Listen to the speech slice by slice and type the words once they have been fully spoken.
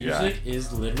Music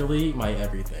is literally my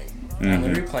everything. I'm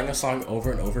literally playing a song over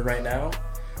and over right now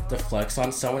to flex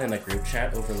on someone in a group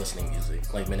chat over listening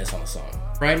music, like minutes on the song.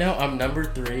 Right now, I'm number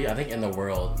 3, I think, in the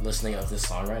world listening of this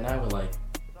song right now with like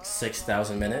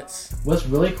 6,000 minutes. What's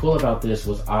really cool about this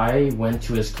was I went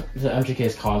to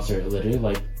MGK's concert literally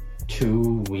like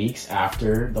 2 weeks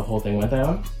after the whole thing went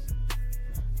down.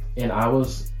 And I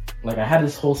was like, I had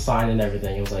this whole sign and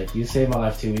everything. It was like, you saved my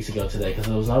life 2 weeks ago today, because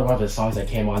it was another one of the songs that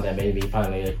came on that made me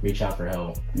finally like reach out for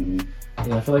help. And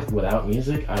I feel like without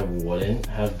music, I wouldn't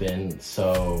have been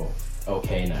so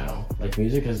okay now. Like,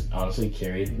 music has honestly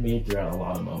carried me throughout a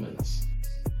lot of moments.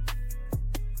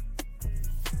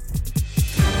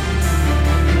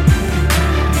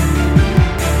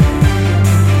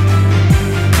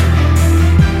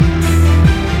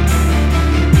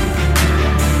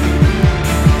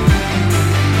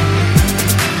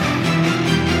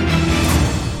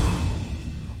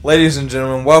 Ladies and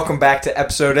gentlemen, welcome back to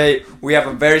episode 8. We have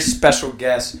a very special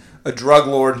guest, a drug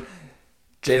lord,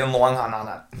 Jayden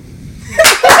Luangkhot.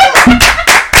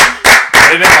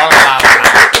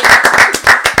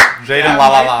 Jayden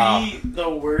That might be the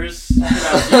worst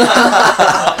pronunciation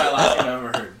of my last name I've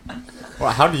ever heard.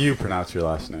 Well, how do you pronounce your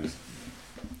last name?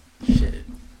 Shit.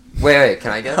 Wait,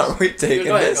 can I guess? Are we taking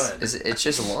Go ahead, this? It's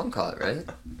just Luangkhot, right?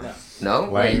 No. No?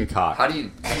 Wait, Luangkhot. how do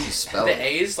you spell The it?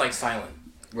 A is like silent.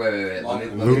 Wait.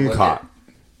 Let me Luangkhot.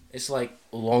 It's like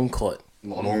Luangkhot.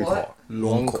 Luangkhot?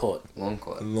 Luangkhot.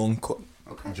 Luangkhot.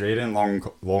 Okay. Jayden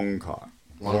Luangkhot.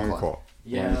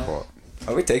 Yeah. Luangkhot.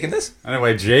 Are we taking this?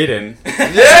 Anyway, Jayden.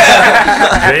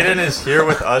 Yeah! Jayden is here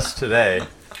with us today.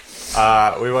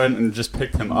 We went and just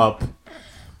picked him up,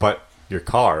 but your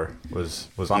car was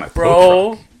on a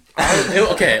tow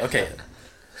truck. Okay.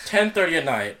 10:30 at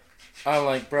night. I'm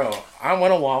like, bro, I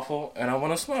want a waffle and I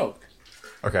want to smoke.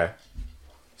 Okay.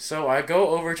 So I go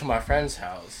over to my friend's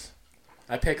house.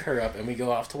 I pick her up and we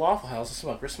go off to Waffle House to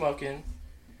smoke. We're smoking.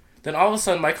 Then all of a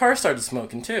sudden my car started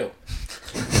smoking too.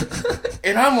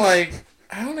 And I'm like,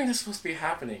 I don't think this is supposed to be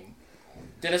happening.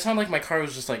 Then it sounded like my car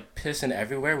was just like pissing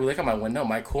everywhere. We look at my window,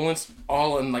 my coolant's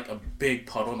all in like a big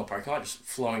puddle in the parking lot, just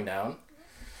flowing down.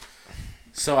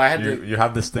 So I had You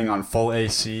have this thing on full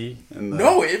AC?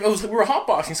 No, we were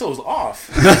hotboxing, so it was off.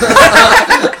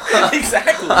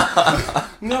 Exactly.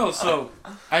 No, so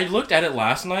I looked at it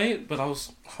last night, but I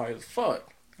was high as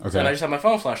fuck. Okay. And I just had my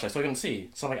phone flashlight, so I couldn't see.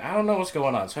 So I'm like, I don't know what's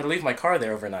going on. So I had to leave my car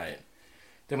there overnight.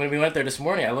 Then when we went there this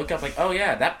morning, I looked up like, oh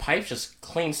yeah, that pipe just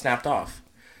clean snapped off.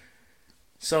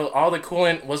 So all the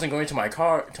coolant wasn't going to my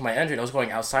car, to my engine. It was going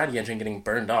outside the engine, getting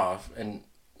burned off and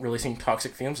releasing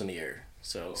toxic fumes in the air.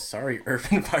 So, sorry,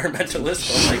 urban environmentalist,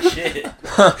 but like, shit.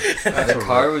 The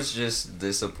car was just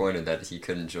disappointed that he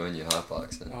couldn't join you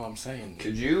hotboxing. Oh, I'm saying.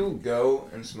 Could you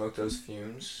go and smoke those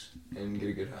fumes and get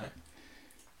a good high?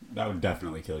 That would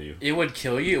definitely kill you. It would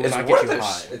kill you. It would not get you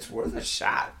high. It's worth a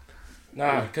shot.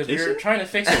 Nah, because we were trying to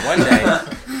fix it one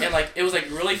day, and like it was like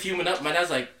really fuming up. My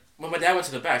dad's like, when my dad went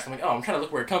to the back, so I'm like, oh, I'm trying to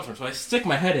look where it comes from. So I stick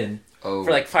my head in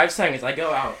for like 5 seconds. I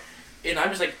go out, and I'm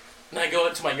just like, and I go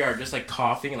into my yard just like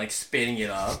coughing and like spitting it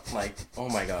up. Like, oh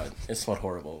my god, it smelled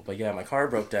horrible. But yeah, my car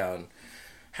broke down.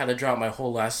 Had to drop my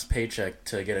whole last paycheck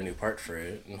to get a new part for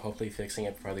it, and hopefully fixing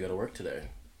it before I go to work today.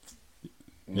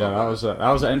 Yeah, that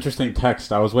was an interesting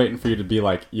text. I was waiting for you to be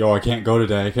like, yo, I can't go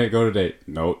today.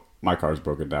 Nope, my car's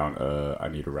broken down. I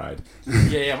need a ride.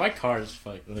 Yeah, my car's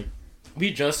like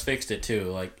we just fixed it too,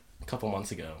 like a couple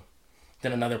months ago.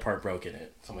 Then another part broke in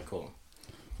it. So I'm like, cool.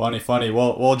 Funny.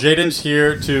 Well, Jayden's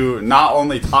here to not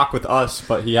only talk with us,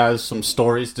 but he has some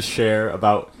stories to share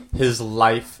about his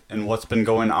life and what's been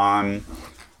going on.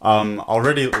 I'll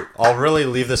really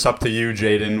leave this up to you,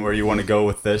 Jayden, where you want to go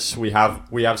with this. We have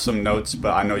some notes,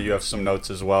 but I know you have some notes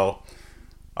as well.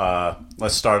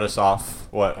 Let's start us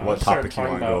off. What topic you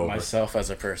want to go over? Myself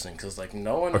as a person, because like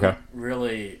no one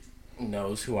really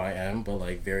knows who I am, but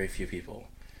like very few people.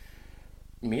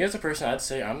 Me as a person, I'd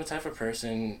say I'm the type of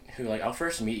person who, like, I'll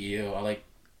first meet you, I'll, like,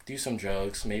 do some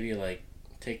jokes, maybe, like,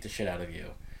 take the shit out of you.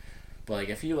 But, like,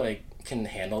 if you, like, can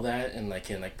handle that and, like,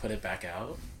 can, like, put it back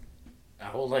out,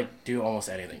 I will, like, do almost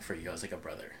anything for you as, like, a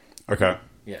brother. Okay.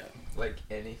 Yeah. Like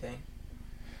anything?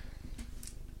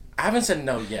 I haven't said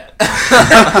no yet.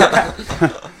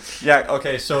 Yeah,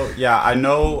 okay, so, yeah, I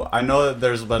know that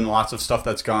there's been lots of stuff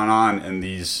that's gone on in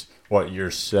these, you're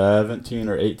 17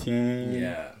 or 18?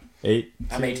 Yeah. 18?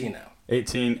 I'm 18 now.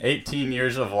 18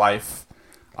 years of life.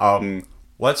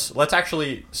 Let's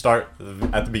actually start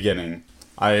at the beginning.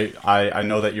 I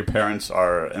know that your parents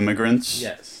are immigrants.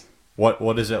 Yes.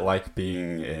 What is it like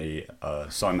being a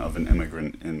son of an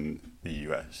immigrant in the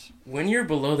U.S.? When you're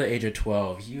below the age of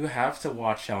 12, you have to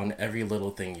watch out on every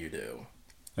little thing you do.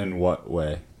 In what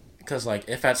way? because like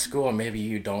if at school maybe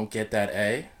you don't get that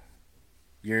A,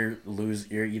 you're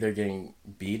either getting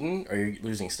beaten or you're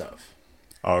losing stuff.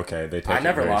 Oh, okay, they take I it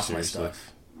never very lost seriously. my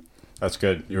stuff. That's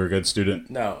good. You were a good student.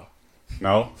 No,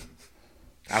 No.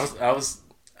 I was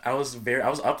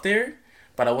up there,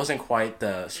 but I wasn't quite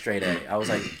the straight A. I was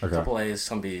like a couple A's,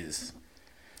 some B's,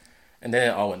 and then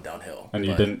it all went downhill. And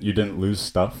you didn't lose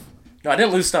stuff? No, I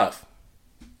didn't lose stuff.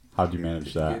 How'd you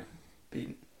manage that?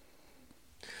 Beaten.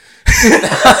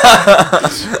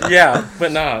 Yeah,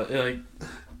 but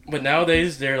but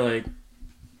nowadays they're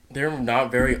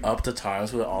not very up to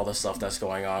times with all the stuff that's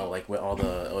going on, like with all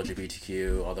the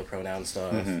LGBTQ, all the pronoun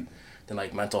stuff, then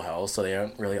like mental health, so they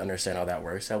don't really understand how that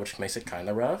works, which makes it kind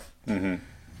of rough.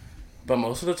 But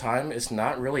most of the time, it's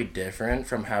not really different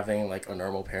from having like a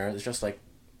normal parent. It's just like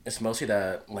it's mostly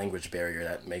that language barrier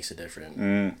that makes it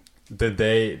different.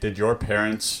 Did your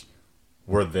parents,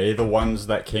 were they the ones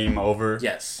that came over?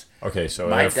 Yes. Okay, so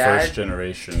my dad first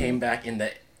generation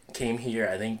came here,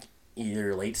 I think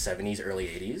either late 70s, early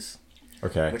 80s.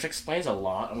 Okay. Which explains a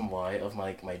lot on why of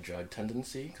my drug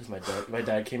tendency, because my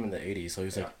dad came in the 80s, so he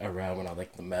was like around when all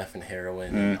like the meth and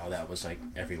heroin and all that was like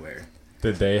everywhere.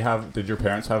 Did your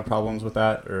parents have problems with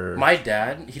that, or? My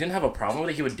dad, he didn't have a problem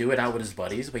with it. He would do it out with his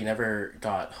buddies, but he never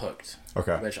got hooked.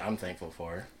 Okay. Which I'm thankful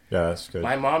for. Yeah, that's good.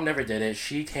 My mom never did it.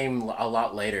 She came a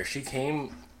lot later. She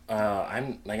came,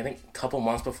 I think a couple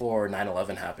months before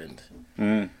 9/11 happened.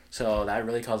 So that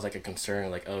really caused like a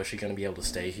concern, like, oh, is she going to be able to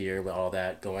stay here with all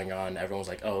that going on? Everyone was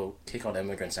like, oh, kick all the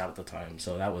immigrants out at the time.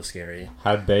 So that was scary.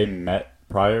 Had they met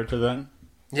prior to then?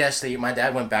 Yes, my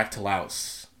dad went back to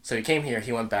Laos. So he came here,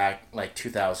 he went back like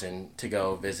 2000 to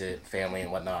go visit family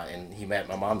and whatnot, and he met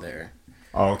my mom there.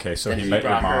 Oh, okay, so and he met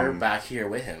your mom. brought her back here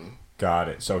with him. Got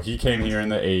it. So he came here in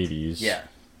the 80s. Yeah.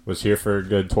 Was here for a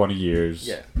good 20 years.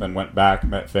 Yeah. Then went back,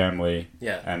 met family.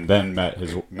 Yeah. And then met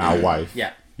his now wife.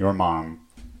 Yeah. Your mom.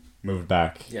 Moved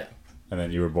back. Yeah. And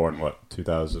then you were born, what,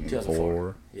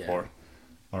 2004? Yeah. 4.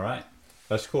 All right.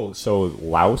 That's cool. So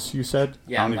Laos, you said?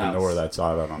 Yeah, I don't even know Laos. where that's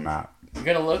at on a map. You're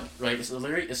gonna look like it's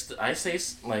literally I say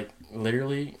like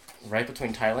literally right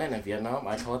between Thailand and Vietnam.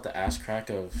 I call it the ass crack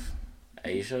of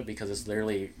Asia because it's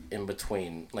literally in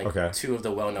between like two of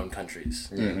the well-known countries.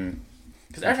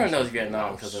 Because everyone knows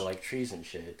Vietnam because they're like trees and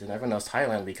shit, and everyone knows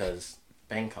Thailand because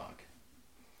Bangkok.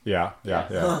 Yeah.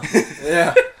 Yeah.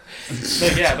 So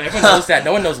yeah, but everyone knows that.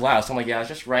 No one knows Laos. I'm like, yeah, it's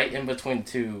just right in between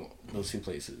those two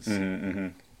places.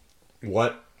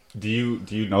 What do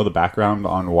you know the background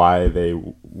on why they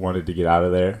wanted to get out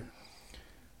of there?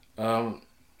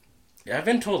 Yeah, I've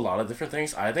been told a lot of different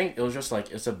things. I think it was just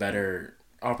like it's a better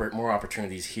more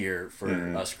opportunities here for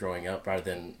us growing up rather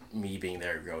than me being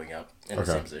there growing up in the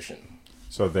same position.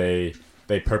 So they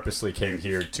purposely came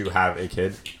here to have a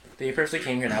kid? They purposely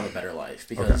came here to have a better life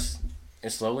because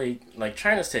it's slowly, like,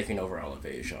 China's taking over all of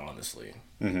Asia, honestly.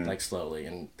 Like, slowly.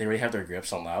 And they already have their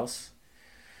grips on Laos.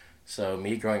 So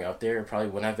me growing up there probably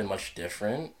wouldn't have been much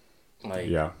different, like,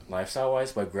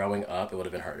 lifestyle-wise, but growing up, it would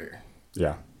have been harder.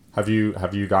 Yeah. Have you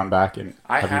gone back and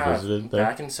have you visited there?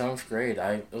 Back in 7th grade.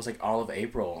 It was like all of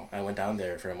April. I went down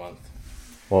there for a month.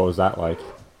 What was that like?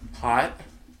 Hot,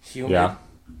 humid. Yeah.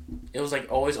 It was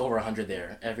like always over 100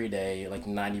 there every day, like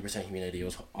 90% humidity. It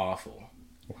was awful.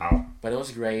 Wow. But it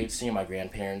was great seeing my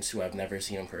grandparents who I've never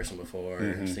seen in person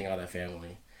before, seeing all that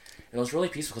family. And it was really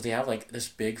peaceful because they have like this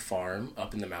big farm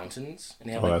up in the mountains, and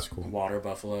they have like water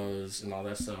buffaloes and all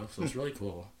that stuff. So it's really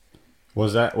cool.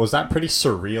 Was that pretty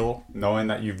surreal knowing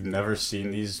that you've never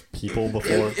seen these people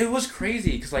before? It was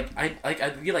crazy because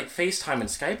I'd be like FaceTime and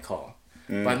Skype call,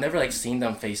 but I've never like seen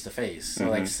them face to face. So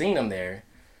like seeing them there,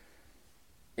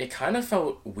 it kind of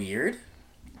felt weird.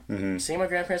 Seeing my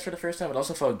grandparents for the first time, it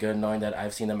also felt good knowing that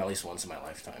I've seen them at least once in my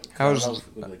lifetime. How's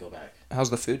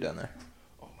the food down there?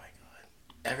 Oh my god,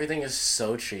 everything is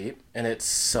so cheap and it's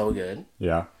so good.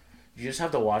 Yeah. You just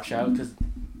have to watch out because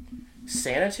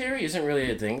sanitary isn't really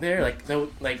a thing there. The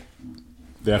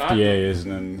FDA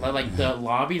isn't in. Like the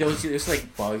lobby, there's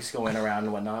like bugs going around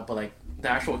and whatnot, but like the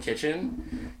actual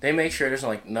kitchen, they make sure there's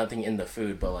like nothing in the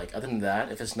food. But like other than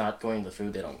that, if it's not going in the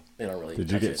food, they don't really.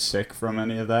 Did you get sick from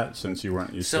any of that since you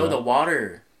weren't used to it? So the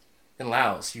water in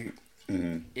Laos,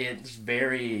 it's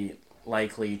very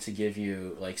likely to give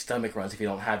you like stomach runs if you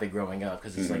don't have it growing up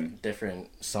because it's like different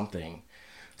something.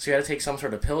 So you got to take some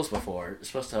sort of pills before. It's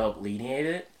supposed to help alleviate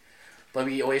it. But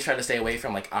we always try to stay away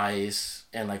from, like, ice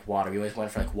and, like, water. We always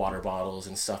went for, like, water bottles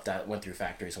and stuff that went through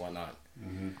factories and whatnot.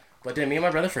 But then me and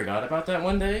my brother forgot about that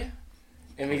one day,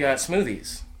 and we got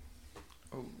smoothies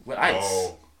with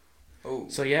ice. Oh.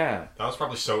 So, yeah. That was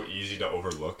probably so easy to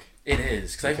overlook. It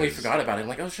is, because I completely forgot about it. I'm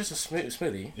like, oh, it's just a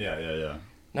smoothie. Yeah.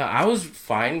 No, I was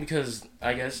fine because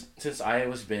I guess since I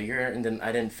was bigger and then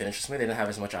I didn't finish with me, they didn't have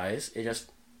as much ice. It just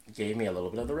gave me a little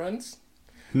bit of the runs.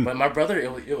 But my brother,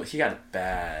 he got it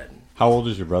bad. How old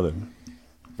is your brother?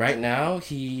 Right now,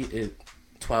 he is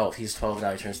 12. He's 12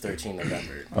 now. He turns 13 in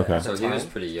November. Okay. So he was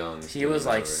pretty young. He was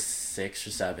like 6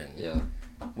 or 7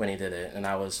 when he did it. And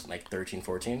I was like 13,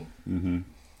 14. Mm-hmm.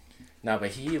 No,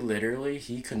 but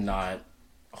he could not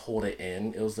hold it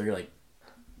in. It was literally like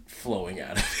flowing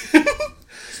out of him.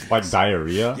 Like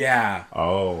diarrhea? Yeah.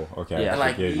 Oh, okay. Yeah.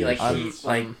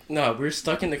 And Yeah. we were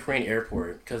stuck in the Korean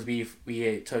airport because we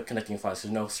took connecting flights.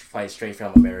 There's no flight straight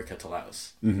from America to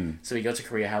Laos. Mm-hmm. So we go to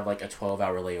Korea, have like a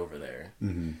 12-hour layover there.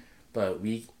 Mm-hmm. But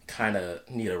we kind of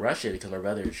need to rush it because my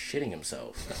brother is shitting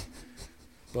himself.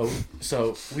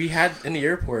 So we had, in the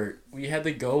airport, we had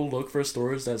to go look for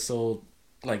stores that sold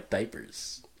like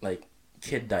diapers, like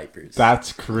kid diapers.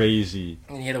 That's crazy.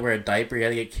 And you had to wear a diaper, you had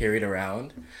to get carried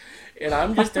around. And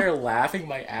I'm just there laughing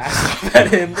my ass off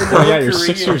at him. Oh, yeah, you're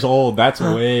 6 years old. That's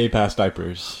way past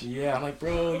diapers. Yeah, I'm like,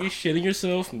 bro, you shitting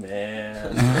yourself?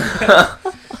 Man.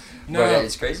 No. But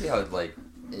it's crazy how, like,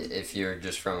 if you're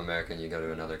just from America and you go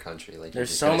to another country, like,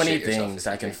 there's so many things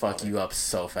that can fuck you up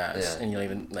so fast, and you don't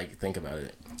even, like, think about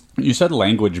it. You said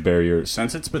language barrier.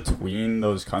 Since it's between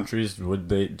those countries, do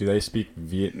they speak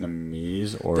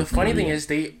Vietnamese or The funny Korean?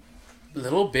 thing is,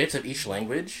 little bits of each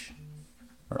language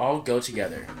all go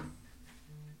together.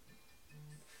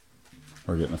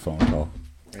 We're getting a phone call.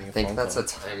 I think that's a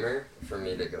timer for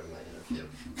me to go to my interview.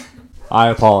 I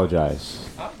apologize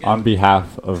on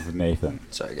behalf of Nathan.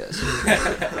 Sorry, guys.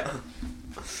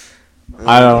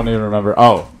 I don't even remember.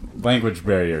 Oh, language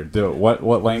barrier.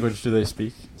 What language do they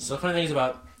speak? So funny thing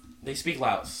is they speak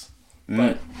Laos,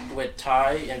 but with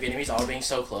Thai and Vietnamese all being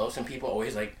so close, and people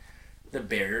always like the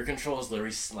barrier control is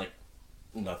literally like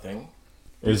nothing.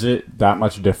 Is it that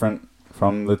much different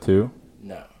from the two?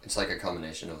 No, it's like a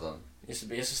combination of them. It's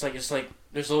just like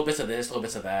there's little bits of this, little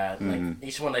bits of that. Mm-hmm. Like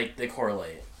each one, like they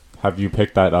correlate. Have you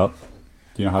picked that up?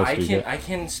 Do you know how to speak it? I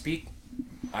can speak.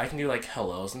 I can do like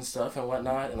hellos and stuff and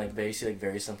whatnot, and like basically like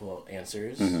very simple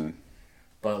answers. Mm-hmm.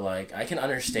 But like I can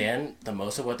understand the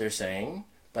most of what they're saying,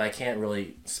 but I can't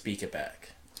really speak it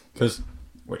back. Because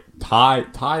Thai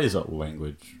is a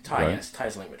language. Thai, right? yes,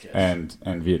 Thai's language, yes. And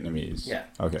Vietnamese. Yeah.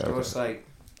 Okay. So it's like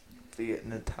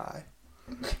Vietnam Thai.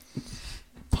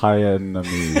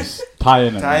 Thaianese.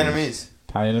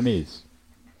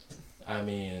 I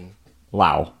mean,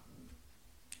 Lao.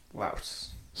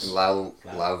 Laos.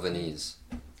 Laovianese.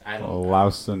 I don't know.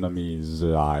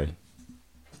 Laosanese.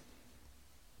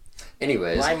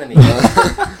 Anyways. I don't know.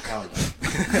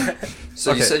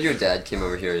 So you said your dad came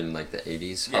over here in like the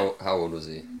 80s. Yeah. How old was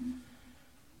he?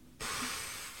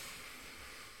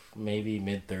 Maybe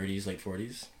mid-30s, late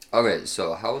 40s. Okay,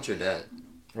 so how old's your dad?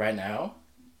 Right now?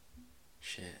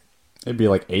 Shit. It'd be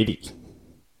like 80.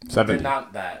 70. But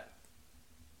not that.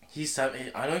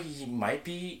 I know he might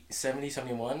be 70,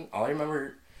 71. Only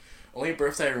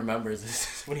birthday I remember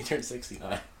is when he turned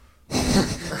 69.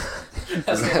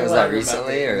 Was that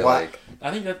recently or What? like?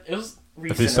 I think that it was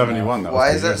recent. If he's 71, that was Why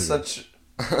 10 is that years ago. such...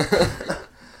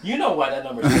 You know why that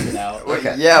number's taken out.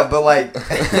 Okay. Yeah, but like,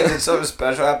 did something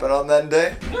special happen on that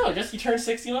day? No, just he turned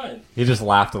 69. He just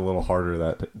laughed a little harder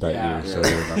that Yeah. year, so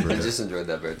he remembered I it. just enjoyed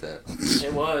that birthday.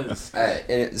 It was.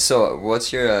 Alright, so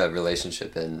what's your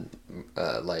relationship in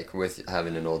like with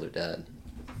having an older dad?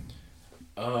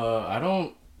 I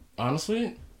don't...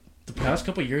 Honestly, the past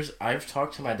couple of years, I've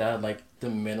talked to my dad like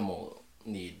the minimal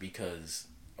need because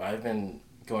I've been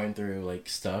going through like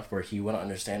stuff where he wouldn't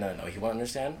understand and I know he wouldn't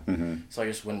understand. Mm-hmm. So I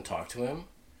just wouldn't talk to him.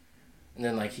 And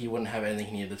then like he wouldn't have anything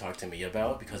he needed to talk to me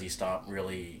about because he stopped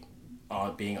really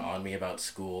being on me about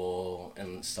school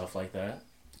and stuff like that.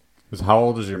 How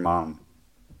old is your mom?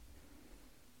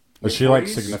 Is she like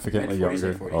Mid-40s? significantly Mid-40s, younger?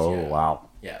 mid-40s, Oh, yeah. wow.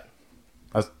 Yeah.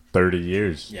 That's 30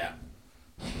 years. Yeah.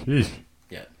 Sheesh.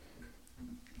 Yeah.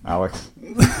 Alex.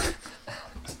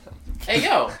 Hey,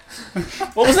 yo!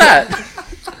 What was that?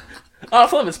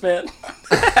 Off limits, man.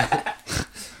 I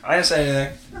didn't say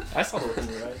anything. I saw the look in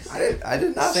your eyes. I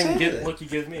did not say Same anything. look you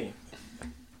give me.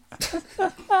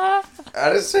 I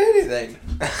didn't say anything.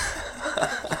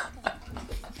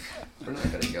 We're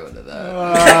not gonna go into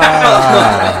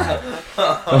that.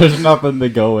 There's nothing to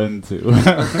go into.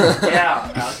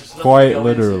 Yeah. Alex, there's nothing Quite to go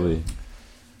literally. into.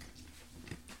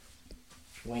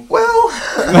 Wink. Well.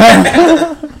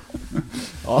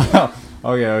 Oh,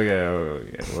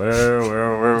 okay. Where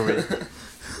were we?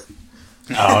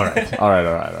 All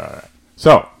right.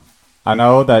 So, I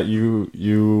know that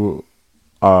you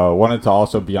wanted to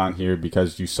also be on here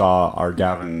because you saw our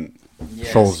Gavin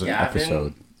Scholzen Gavin,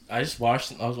 episode. I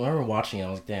remember watching it. I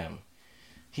was like, damn,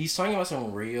 He's talking about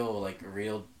some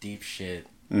real deep shit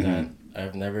that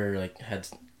I've never had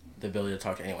the ability to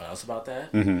talk to anyone else about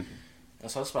that. And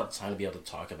so it's about time to be able to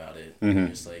talk about it and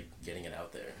just getting it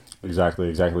out there. Exactly.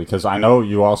 Because I know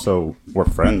you also were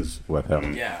friends with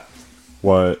him. Yeah.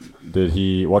 What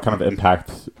kind of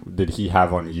impact did he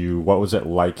have on you? What was it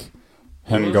like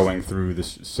him going through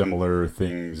this similar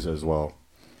things as well?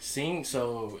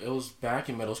 So it was back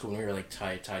in middle school when we were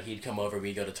tight. He'd come over,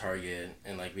 we'd go to Target,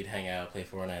 and we'd hang out, play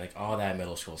Fortnite, all that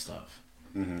middle school stuff.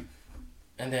 And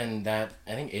then I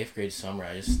think 8th grade summer,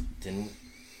 I just didn't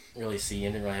really see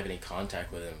him, didn't really have any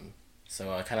contact with him.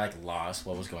 So I kind of lost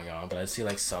what was going on, but I'd see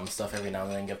some stuff every now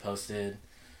and then get posted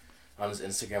on his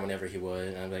Instagram whenever he would,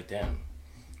 and I'd be like, damn,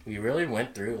 we really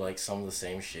went through some of the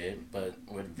same shit, but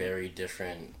with very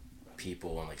different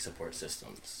people and support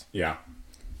systems. Yeah.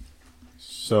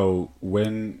 So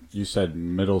when you said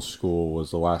middle school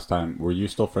was the last time, were you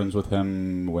still friends with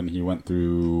him when he went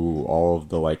through all of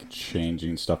the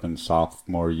changing stuff in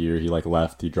sophomore year? He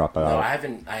left, he dropped out. No,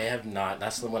 I have not.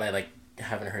 That's the one I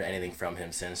haven't heard anything from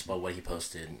him since, but what he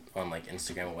posted on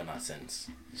Instagram and whatnot since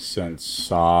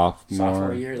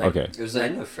sophomore year. Okay. It was the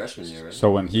end of freshman year, right?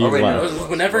 So when he left, no, it was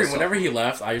whenever he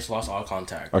left, I just lost all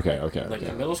contact. Okay.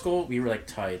 In middle school, we were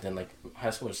tight, then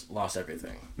high school just lost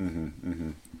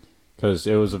everything. Because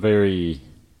it was a very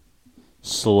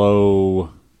slow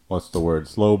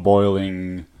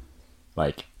boiling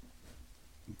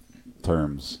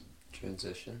terms.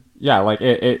 Transition. Yeah,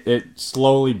 it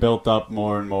slowly built up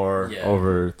more and more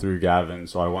over through Gavin,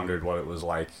 so I wondered what it was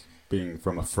like being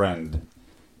from a friend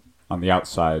on the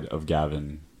outside of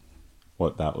Gavin,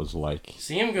 what that was like.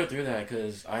 See him go through that,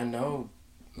 because I know,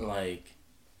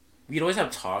 we'd always have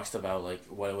talks about,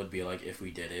 what it would be like if we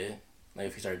did it,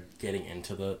 if we started getting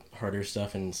into the harder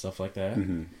stuff and stuff like that.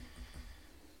 And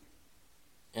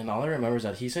all I remember is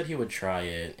that he said he would try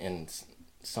it, and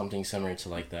something similar to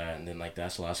that, and then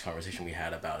that's the last conversation we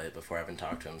had about it before I even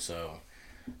talked to him. So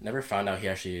never found out he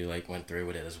actually went through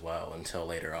with it as well until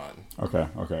later on. Okay.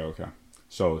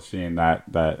 So seeing that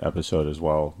episode as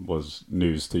well was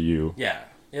news to you. Yeah,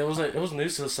 it was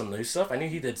news to some new stuff. I knew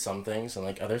he did some things,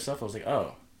 and other stuff I was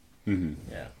oh.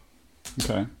 Yeah.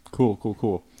 Okay.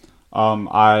 Cool.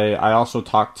 I also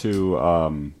talked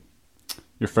to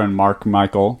your friend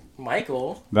Michael.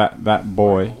 That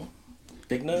boy. Michael.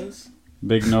 Big nose.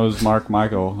 Big nose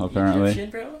Michael, apparently. The Egyptian,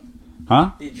 bro?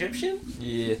 Huh? The Egyptian?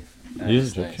 Yeah.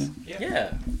 He's Egyptian? Nice.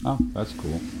 Yeah. Oh, that's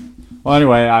cool. Well,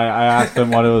 anyway, I asked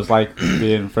him what it was like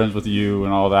being friends with you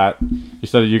and all that. He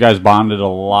said you guys bonded a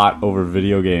lot over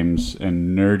video games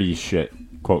and nerdy shit,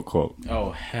 quote.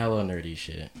 Oh, hella nerdy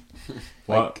shit.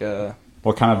 What kind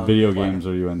of video games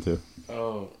are you into?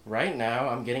 Oh, right now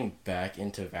I'm getting back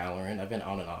into Valorant. I've been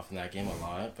on and off in that game a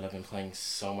lot, but I've been playing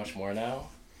so much more now.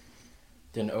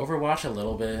 Then Overwatch a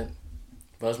little bit,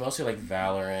 but it was mostly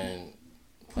Valorant,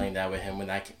 playing that with him.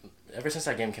 Ever since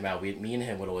that game came out, me and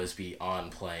him would always be on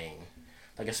playing,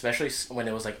 especially when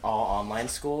it was all online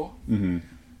school. Me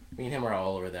and him are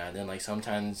all over that. And then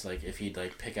sometimes if he'd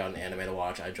pick out an anime to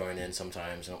watch, I'd join in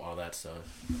sometimes and all that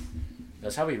stuff.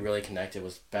 That's how we really connected,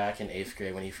 was back in 8th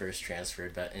grade when he first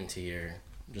transferred back into here,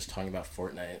 just talking about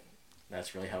Fortnite.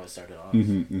 That's really how it started off.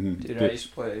 Dude, I used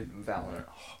to play Valorant.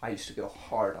 I used to go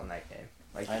hard on that game.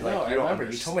 I know, I remember.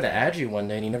 You told me to add you one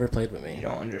day and you never played with me. You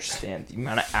don't understand the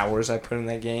amount of hours I put in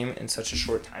that game in such a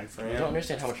short time frame. You don't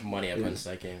understand how much money I put into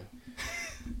that game.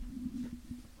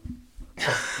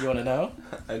 You want to know?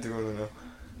 I do want to know.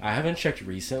 I haven't checked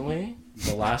recently.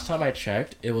 The last time I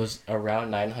checked, it was around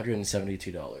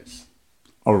 $972.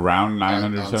 Around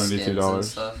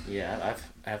 $972? Yeah,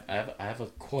 I have a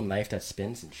cool knife that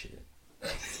spins and shit.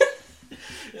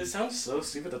 It sounds so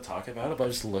stupid to talk about it, but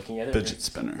just looking at it. Fidget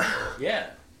spinner.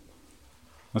 Yeah.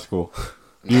 That's cool.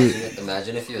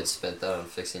 Imagine if you had spent that on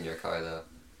fixing your car, though.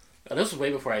 This was way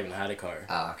before I even had a car.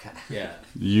 Oh, okay. Yeah.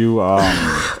 You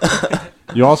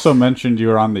you also mentioned you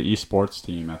were on the esports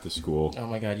team at the school. Oh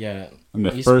my god, yeah. In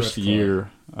the first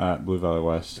year at Blue Valley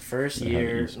West. The first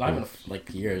year, not even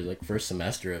year, first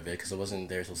semester of it, because it wasn't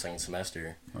there till second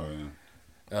semester. Oh yeah.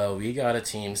 We got a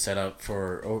team set up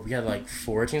we had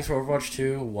 4 teams for Overwatch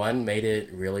 2. One made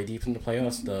it really deep in the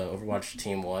playoffs. The Overwatch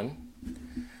team won.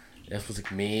 This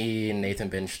was me, Nathan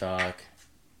Binstock,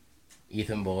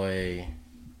 Ethan Boy,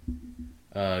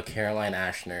 Caroline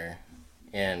Ashner,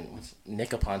 and Nick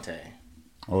Aponte.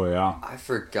 Oh yeah. I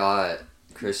forgot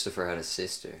Christopher had a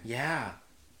sister. Yeah.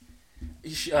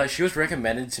 She was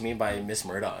recommended to me by Miss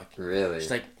Murdoch. Really?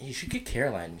 She's like, you should get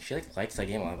Caroline. She likes that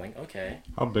game. I'm like, okay.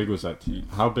 How big was that team?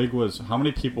 How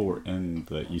many people were in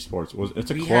the esports? It's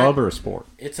a club or a sport?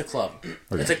 It's a club.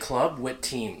 Okay. It's a club with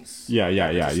teams. Yeah.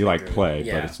 You play,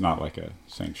 but it's not like a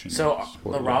sanctioned So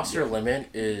sport. the roster limit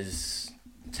is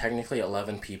technically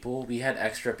 11 people. We had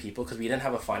extra people because we didn't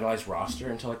have a finalized roster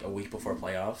until like a week before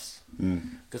playoffs.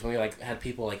 Because when we had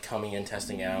people like coming in,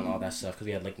 testing out and all that stuff, because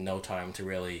we had like no time to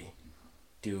really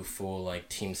do full like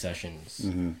team sessions.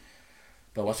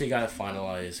 But once we got it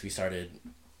finalized, we started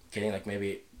getting like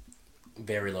maybe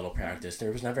very little practice.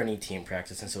 There was never any team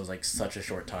practice since it was like such a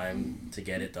short time to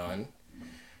get it done.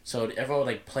 So everyone would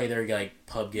like play their like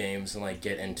pub games and like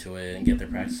get into it and get their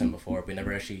practice in before. But we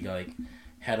never actually like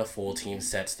had a full team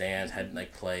set stands, had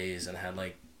like plays, and had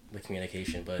like the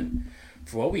communication. But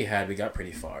for what we had, we got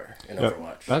pretty far in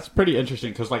Overwatch. That's pretty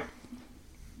interesting because like,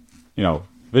 you know,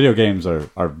 video games are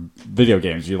video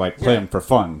games. You like play them for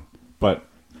fun, but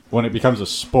when it becomes a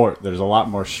sport, there's a lot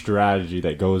more strategy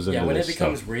that goes into this. Yeah, when it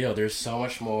becomes stuff. real, there's so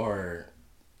much more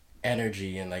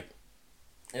energy and like.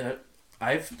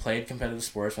 I've played competitive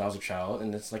sports when I was a child,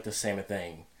 and it's like the same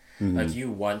thing. Like you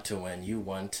want to win, you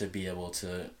want to be able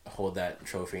to hold that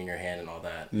trophy in your hand and all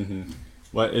that.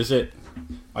 What is it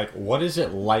like? What is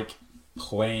it like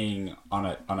playing on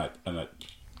a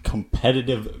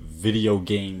competitive video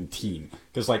game team?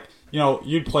 Because like, you know,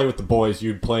 you'd play with the boys,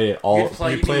 you'd play it all,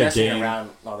 you'd play a game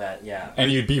around, all that, yeah,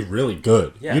 and you'd be really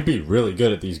good. Yeah. You'd be really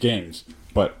good at these games,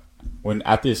 but when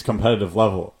at this competitive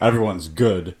level, everyone's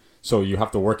good, so you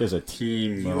have to work as a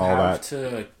team and all that. You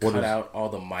have to cut out all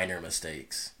the minor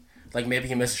mistakes. Like maybe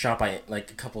you miss a shot by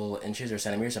like a couple inches or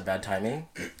centimeters of bad timing,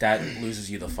 that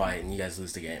loses you the fight and you guys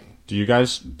lose the game. Do you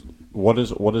guys? What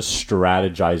does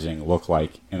strategizing look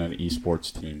like in an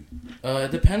esports team?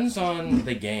 It depends on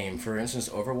the game. For instance,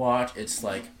 Overwatch, it's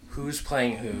like who's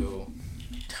playing who,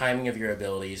 timing of your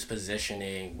abilities,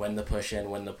 positioning, when to push in,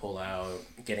 when to pull out,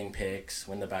 getting picks,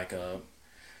 when to back up.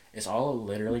 It's all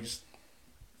literally just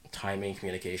timing,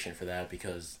 communication for that,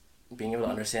 because being able to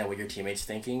understand what your teammates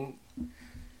thinking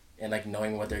and like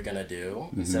knowing what they're gonna do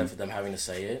instead of them having to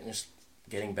say it, just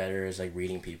getting better is like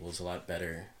reading people is a lot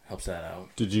better. Helps that out.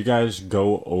 Did you guys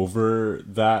go over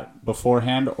that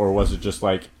beforehand, or was it just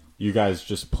like you guys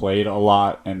just played a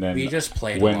lot and then we just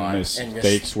played when a lot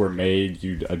mistakes were made,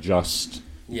 you'd adjust?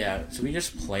 Yeah, so we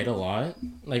just played a lot,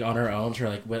 like on our own, or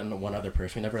like with one other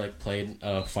person. We never like played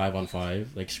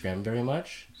 5-on-5 like scrim very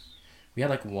much. We had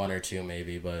like one or two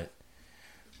maybe, but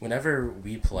whenever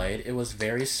we played, it was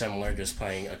very similar, just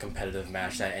playing a competitive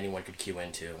match that anyone could queue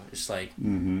into. It's like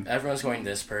everyone's going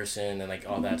this person and like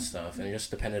all that stuff, and it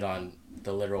just depended on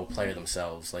the literal player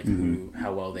themselves, like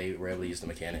how well they were able to use the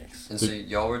mechanics. And so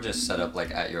y'all were just set up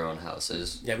like at your own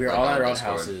houses? Yeah, we were like all at our own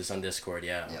Discord? houses on Discord.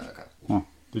 Yeah. Yeah. Okay. Huh.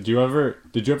 Did you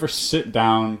ever sit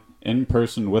down in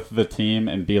person with the team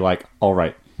and be like, all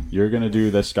right, you're gonna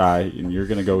do this guy and you're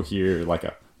gonna go here like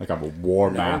a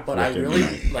war map? But I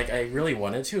really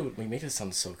wanted to. We make it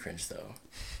sound so cringe though.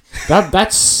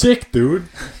 That's sick, dude.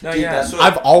 No, Dude, yeah. that's what-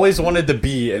 I've always wanted to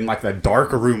be in like the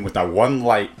dark room with that one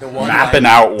light, one mapping light.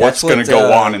 out what's gonna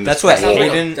go on in That's this what world.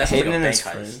 Hayden That's like a and his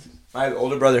bank heist. friends. My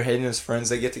older brother Hayden and his friends,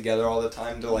 they get together all the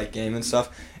time to like game and stuff,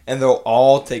 and they'll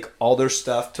all take all their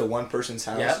stuff to one person's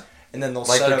house, Yeah. and then they'll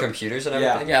Like set the up computers and Yeah.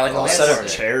 everything? Yeah, like they'll the set up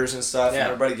landlord. chairs and stuff, Yeah. and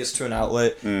everybody gets to an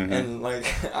outlet. Mhm. And like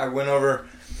I went over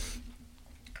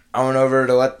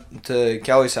to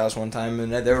Kelly's house one time,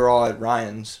 and they were all at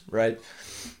Ryan's, right?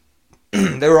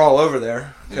 They were all over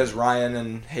there because Ryan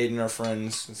and Hayden are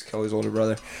friends. It's Kelly's older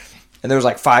brother. And there was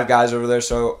like 5 guys over there.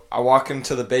 So I walk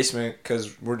into the basement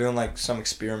because we're doing like some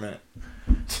experiment.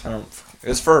 It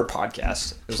was for her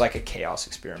podcast. It was like a chaos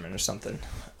experiment or something.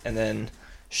 And then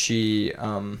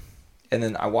and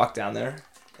then I walk down there,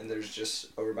 and there's just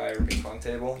over by her ping pong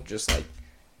table, just like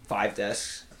 5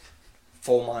 desks,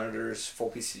 full monitors, full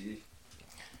PC.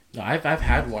 No, I've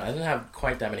had one. I didn't have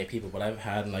quite that many people, but I've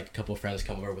had like a couple of friends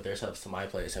come over with their setups to my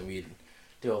place, and we'd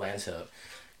do a LAN setup.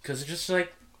 Because it's just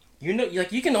like, you know,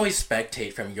 like you can always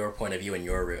spectate from your point of view in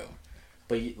your room,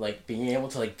 but like being able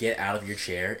to like get out of your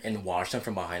chair and watch them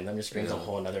from behind them just brings a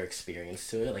whole another experience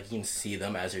to it. Like you can see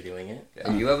them as they're doing it.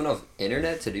 And you have enough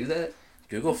internet to do that?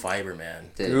 Google Fiber,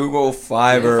 man. Google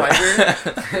Fiber.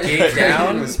 Gig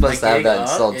down. He was supposed to have that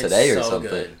installed today or something.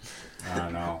 Good. I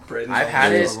don't know. I've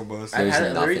had it. I've There's had it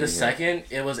literally nothing the here. second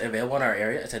it was available in our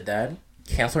area. I said, Dad,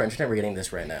 cancel our internet. We're getting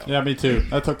this right now. Yeah, me too.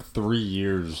 That took 3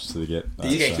 years to get. That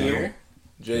These Get two, here.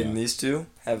 Jaden, these two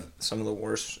have some of the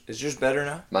worst. Is yours better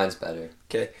now? Mine's better.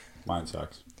 Okay. Mine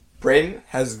sucks. Braden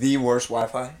has the worst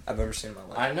Wi-Fi I've ever seen in my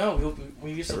life. I know.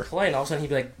 We used to play, and all of a sudden he'd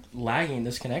be like lagging and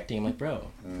disconnecting. I'm like, bro.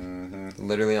 Mm-hmm.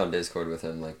 Literally on Discord with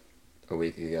him like a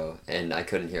week ago, and I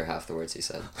couldn't hear half the words he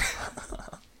said.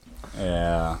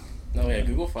 Yeah. No, yeah,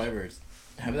 Google Fiber,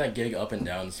 having that gig up and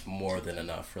down is more than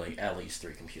enough for like at least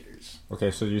 3 computers.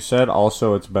 Okay, so you said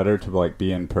also it's better to like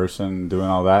be in person doing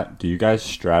all that. Do you guys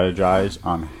strategize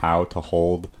on how to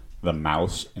hold the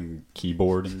mouse and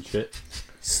keyboard and shit?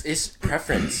 It's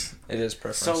preference. It is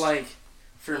preference. So like,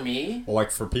 for me, Well,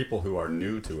 like for people who are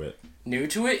new to it.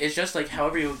 it's just like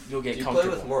however you'll get Do you comfortable. play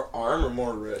with more arm or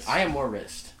more wrist? I am more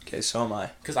wrist. Okay, so am I.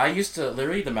 Because I used to,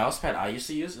 literally, the mouse pad I used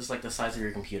to use is like the size of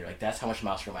your computer. Like, that's how much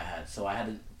mouse room I had. So I had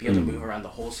to be able to move around the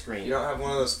whole screen. You don't have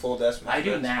one of those full desk mouse I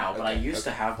do pads? now, but I used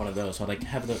to have one of those. So I'd like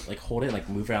have the, like, hold it and like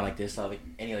move around like this, like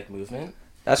any like movement.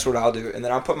 That's what I'll do. And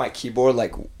then I'll put my keyboard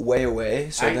like way away.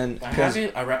 So I have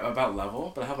it about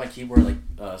level, but I have my keyboard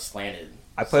like slanted.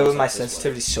 I play so with my it's like this way.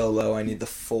 sensitivity so low, I need the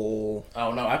full...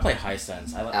 Oh, no, I play high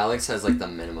sense. Alex has like the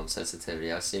minimum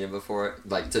sensitivity. I've seen it before.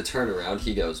 Like to turn around,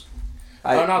 he goes.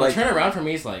 The turn around for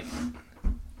me is like...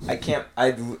 I can't...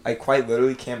 I quite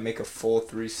literally can't make a full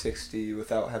 360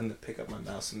 without having to pick up my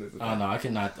mouse and move it back. Oh, no, I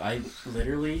cannot. I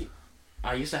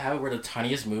used to have it where the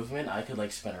tiniest movement, I could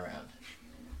like spin around.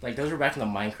 Like, those were back in the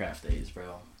Minecraft days,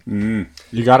 bro.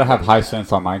 You gotta have high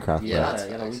sense on Minecraft. Yeah,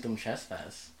 you gotta loot them chests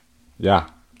fast. Yeah.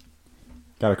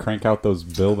 Gotta crank out those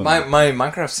buildings. My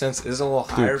Minecraft sense is a little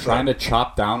higher. Dude, trying to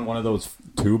chop down one of those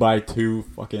 2x2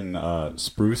 fucking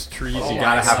spruce trees, Oh you my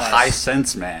gotta have gosh. high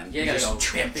sense, man. Yeah, you gotta go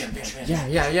bam, bam, bam,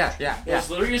 bam. Yeah. It's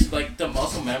literally just like the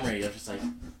muscle memory of just like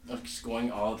of just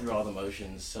going all through all the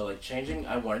motions. So like changing,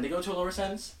 I wanted to go to a lower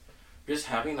sense. Just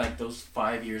having like those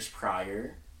 5 years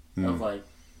prior of like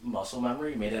muscle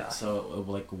memory made it so it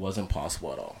like wasn't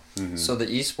possible at all. Mm-hmm. So the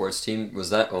esports team,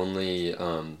 was that only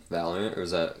Valorant or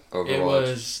was that Overwatch? It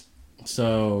was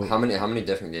so. How many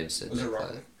different games did Was they it play?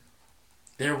 Rocket League?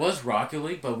 There was Rocket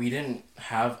League, but we didn't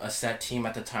have a set team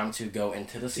at the time to go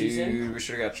into the season. Dude, we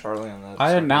should have got Charlie on that.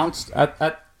 I announced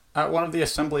at one of the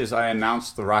assemblies, I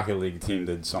announced the Rocket League team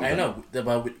did something. I know,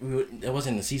 but it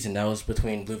wasn't the season. That was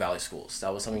between Blue Valley schools.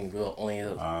 That was something only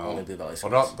Blue Valley schools.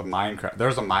 What about the Minecraft?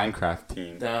 There's a Minecraft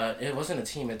team. It wasn't a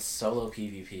team. It's solo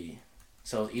PvP.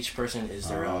 So each person is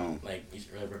their own, like each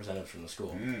representative from the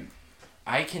school.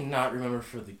 I cannot remember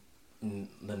for the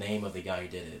name of the guy who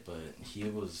did it, but he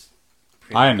was.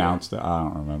 I announced it. I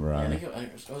don't remember. Yeah, I think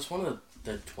it was one of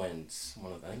the twins. I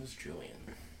think it was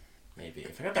Julian. Maybe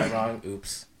if I got that wrong,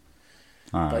 oops.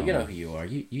 But you know who you are.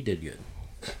 You did good.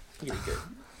 You did good.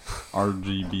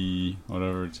 RGB,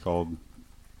 whatever it's called.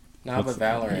 Nah, but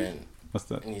Valorant. What's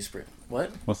that?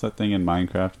 What? What's that thing in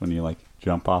Minecraft when you like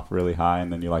jump off really high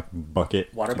and then you like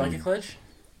bucket? Water bucket clutch?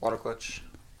 Water clutch.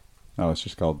 No, it's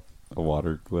just called a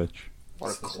water glitch.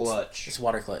 Water clutch. It's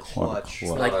water clutch. Clutch.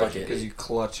 Like bucket. Because you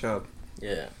clutch up.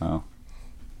 Yeah. Oh.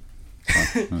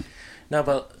 No,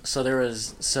 but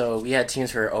so we had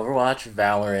teams for Overwatch,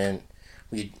 Valorant.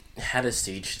 We had a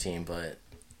Siege team, but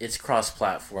it's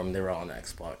cross-platform. They were all on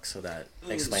Xbox, so that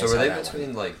explains. So were how they that between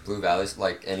went. like Blue Valleys,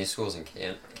 like any schools in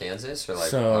Kansas, or like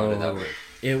So, how did that work?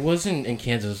 It wasn't in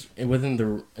Kansas.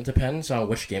 It depends on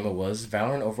which game it was.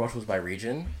 Valorant, Overwatch was by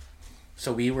region,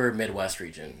 so we were Midwest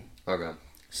region. Okay.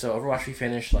 So Overwatch, we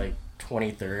finished like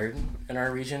 23rd in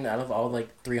our region out of all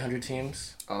like 300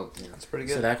 teams. Oh, yeah. That's pretty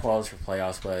good. So that qualifies for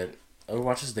playoffs, but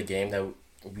Overwatch is the game that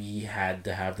we had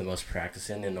to have the most practice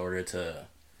in order to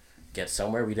get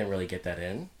somewhere. We didn't really get that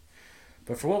in.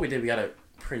 But for what we did, we got it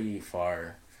pretty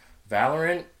far.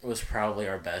 Valorant was probably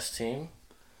our best team.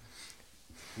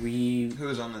 Who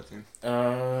was on that team?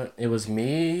 It was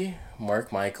me,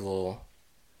 Mark Michael,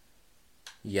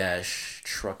 Yesh,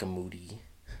 Truckamoody.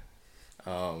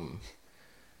 And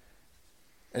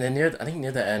then I think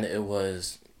near the end it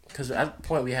was, because at the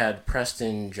point we had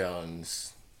Preston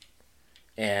Jones,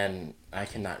 and I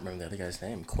cannot remember the other guy's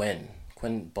name, Quinn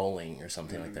Bowling or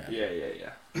something like that.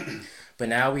 Yeah. But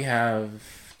now we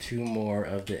have 2 more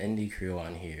of the indie crew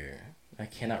on here. I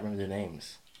cannot remember their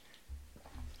names.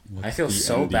 I feel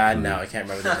so bad now. I can't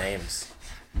remember their names.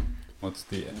 What's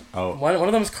the One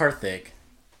of them is Karthik.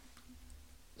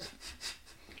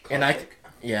 And I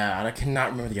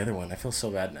cannot remember the other one. I feel so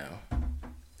bad now.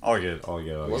 I'll get it.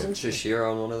 Wasn't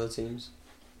Shashir on one of the teams?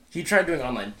 He tried doing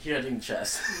online. He tried doing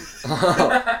chess.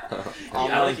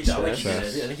 Online he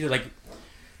chess. did. I think he was like...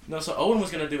 No, so Owen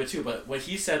was going to do it too, but what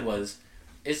he said was,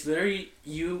 it's literally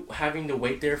you having to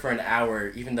wait there for an hour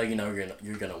even though you know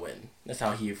you're gonna win. That's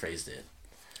how he phrased it.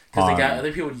 Because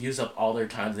other people would use up all their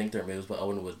time to think their moves, but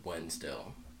Owen would win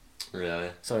still. Really?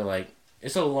 So like,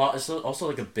 it's a lot. It's also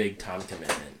like a big time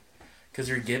commitment. because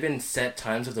you're given set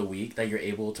times of the week that you're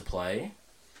able to play.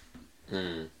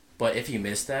 But if you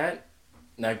miss that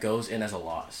goes in as a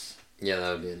loss. Yeah,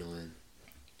 that would be annoying.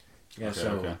 Yeah,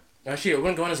 actually, it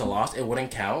wouldn't go in as a loss. It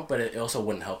wouldn't count, but it also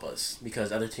wouldn't help us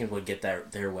because other teams would get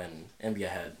their win and be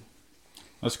ahead.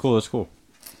 That's cool. It's cool.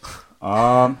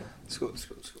 I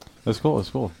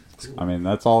mean,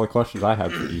 that's all the questions I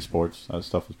had for esports. That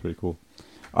stuff is pretty cool.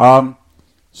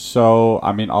 So,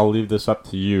 I mean, I'll leave this up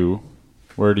to you.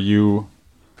 Where do you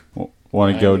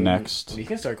want to go next? We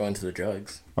can start going to the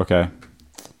drugs. Okay.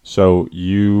 So,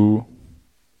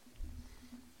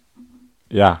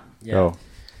 go.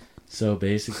 So,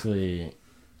 basically,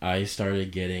 I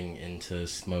started getting into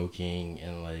smoking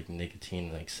and, like,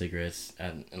 nicotine, like, cigarettes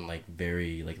in like,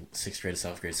 very, like, 6th grade to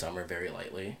 7th grade summer, very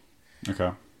lightly.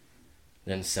 Okay.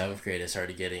 Then 7th grade, I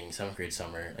started getting 7th grade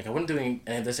summer. Like, I wasn't doing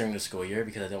any of this during the school year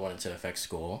because I didn't want it to affect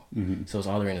school. Mm-hmm. So it was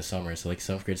all during the summer. So, like,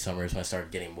 7th grade summer is when I started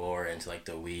getting more into, like,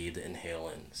 the weed, the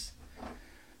inhalants.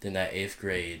 Then that 8th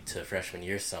grade to freshman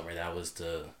year summer, that was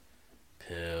the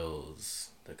pills,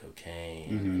 the cocaine,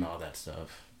 and all that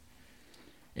stuff.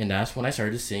 And that's when I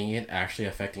started seeing it actually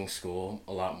affecting school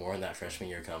a lot more in that freshman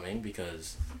year coming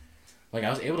because... Like, I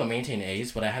was able to maintain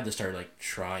A's, but I had to start, like,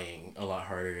 trying a lot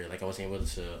harder. Like, I wasn't able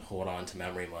to hold on to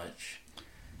memory much.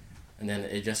 And then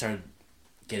it just started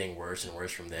getting worse and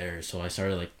worse from there. So I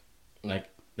started, like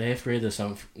the 8th grade, the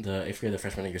 8th grade, the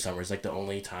freshman year summer is, like, the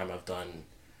only time I've done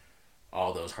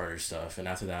all those harder stuff. And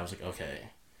after that, I was like,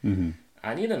 okay,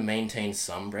 I need to maintain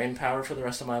some brain power for the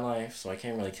rest of my life, so I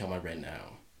can't really kill my brain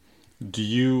now.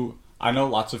 I know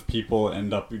lots of people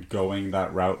end up going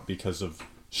that route because of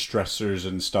stressors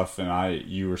and stuff, and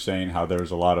you were saying how there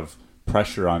was a lot of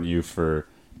pressure on you for,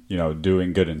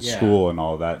 doing good in school and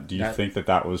all that. Do you think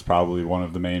that was probably one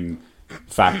of the main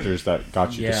factors that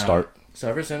got you to start? So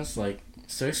ever since, like,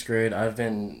 6th grade, I've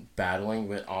been battling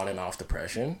with on and off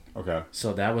depression. Okay.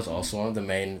 So that was also one of the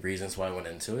main reasons why I went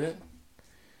into it.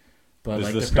 But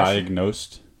is this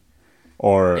diagnosed?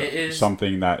 Or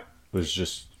something that was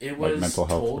just mental health related? It was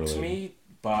told to me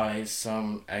by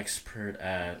some expert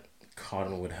at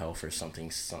Cottonwood Health or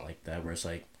something like that, where it's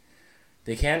like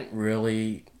they can't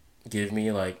really give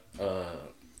me like a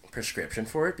prescription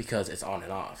for it because it's on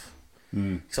and off.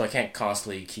 So I can't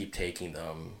constantly keep taking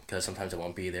them because sometimes it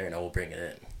won't be there and I will bring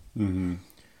it in.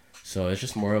 So it's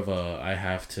just more of I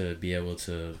have to be able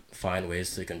to find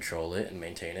ways to control it and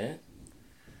maintain it.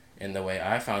 And the way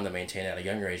I found to maintain it at a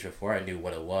younger age before I knew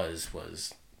what it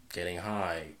was getting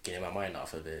high, getting my mind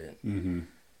off of it.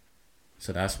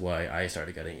 So that's why I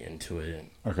started getting into it.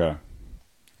 Okay.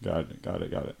 Got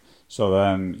it. So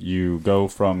then you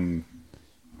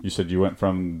said you went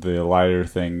from the lighter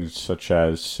things such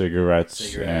as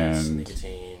cigarettes and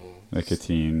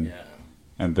nicotine. Yeah.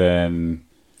 And then...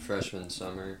 Freshman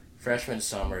summer,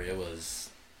 it was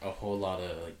a whole lot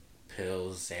of, like,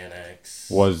 pills,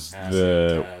 Xanax,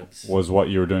 was what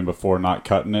you were doing before not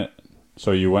cutting it?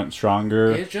 So you went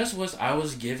stronger? It just was, I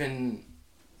was given...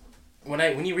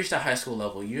 When you reach that high school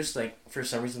level, you just, like, for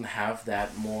some reason have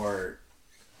that more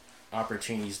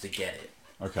opportunities to get it.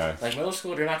 Okay. Like, middle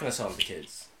school, they're not going to sell them to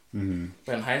kids.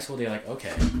 But in high school, they're like,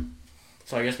 okay.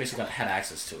 So I just basically had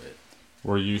access to it.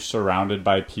 Were you surrounded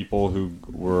by people who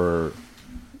were,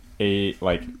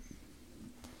 like,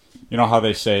 you know how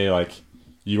they say, like,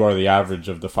 you are the average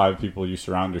of the 5 people you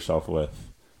surround yourself with?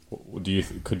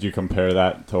 Could you compare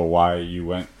that to why you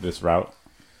went this route?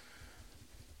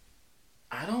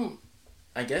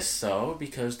 I guess so,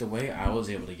 because the way I was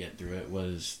able to get through it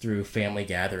was through family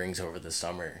gatherings over the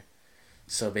summer.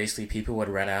 So basically, people would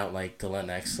rent out, like, the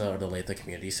Lenexa or the Latha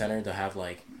Community Center. They'll have,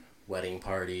 like, wedding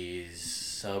parties,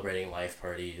 celebrating life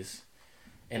parties.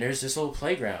 And there's this little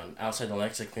playground outside the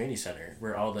Lenexa Community Center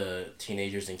where all the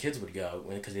teenagers and kids would go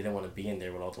because they didn't want to be in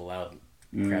there with all the loud,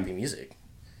 crappy music.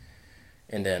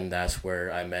 And then that's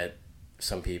where I met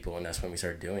some people, and that's when we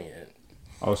started doing it.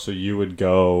 Oh, so you would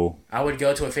go... I would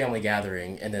go to a family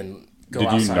gathering and then go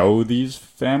outside. Did you know these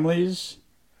families?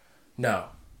 No.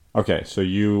 Okay, so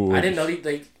you... I didn't know...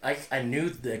 I knew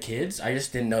the kids. I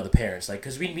just didn't know the parents. Like,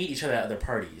 because we'd meet each other at other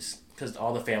parties because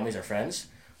all the families are friends.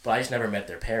 But I just never met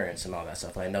their parents and all that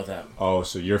stuff. I know them. Oh,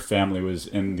 so your family was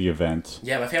in the event.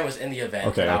 Yeah, my family was in the event.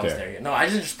 Okay. I was there. No, I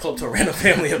didn't just pull up to a random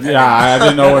family event. Yeah, I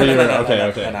didn't know where you were.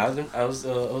 Okay. And I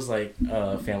was like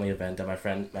a family event at my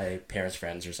parents'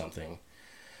 friends or something.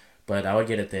 But I would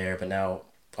get it there. But now,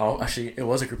 actually, it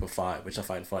was a group of 5, which I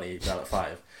find funny. About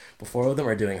 5, but 4 of them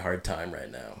are doing hard time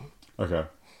right now. Okay.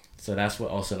 So that's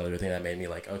also another thing that made me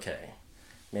like, okay,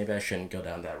 maybe I shouldn't go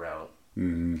down that route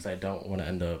because I don't want to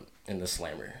end up in the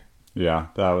slammer. Yeah,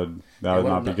 that would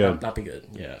not be good. Not be good.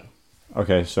 Yeah.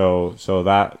 Okay, so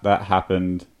that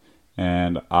happened,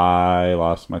 and I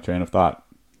lost my train of thought.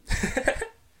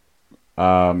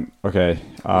 Okay.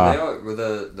 Were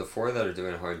the four that are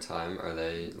doing a hard time, are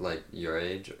they like your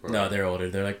age? Or? No, they're older.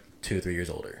 They're like 2-3 years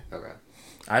older. Okay.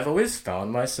 I've always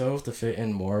found myself to fit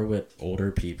in more with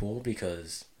older people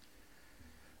because,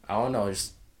 I don't know,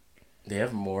 just they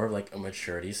have more of like a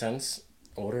maturity sense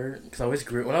older. Because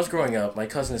when I was growing up, my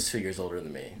cousin is 2 years older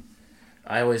than me.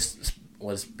 I always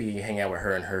was hanging out with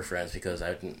her and her friends because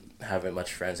I didn't have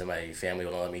much friends and my family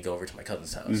wouldn't let me go over to my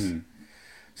cousin's house. Mm-hmm.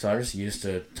 So I'm just used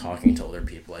to talking to older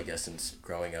people, I guess, since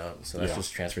growing up. So that's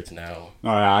just transferred to now. Oh,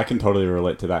 yeah, I can totally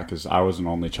relate to that because I was an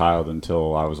only child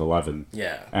until I was 11.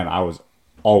 Yeah. And I was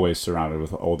always surrounded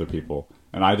with older people.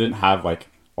 And I didn't have, like,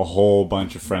 a whole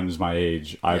bunch of friends my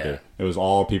age either. Yeah. It was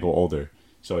all people older.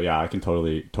 So, yeah, I can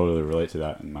totally relate to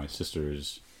that. And my sister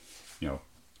is,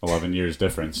 11 years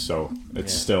difference. So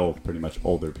it's still pretty much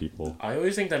older people. I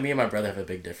always think that me and my brother have a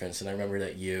big difference. And I remember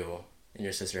that you and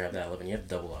your sister have that 11. You have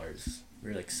double ours.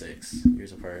 We're like 6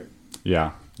 years apart.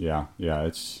 Yeah.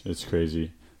 It's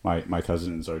crazy. My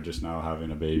cousins are just now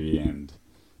having a baby, and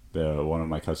one of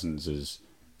my cousins is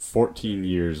 14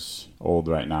 years old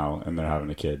right now, and they're having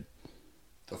a kid.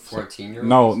 The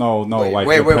 14-year-old? No.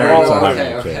 Wait, parents are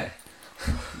having a kid.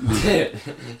 Dude,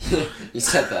 you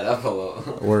set that up a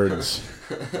little. Words.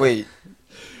 Wait,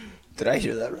 did I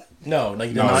hear that right? No,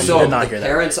 you did So not hear that.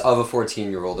 Parents of a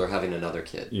 14-year-old are having another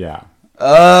kid. Yeah.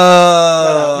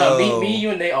 Oh. No, me, you,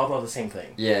 and they all thought the same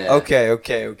thing. Yeah. Okay.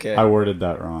 I worded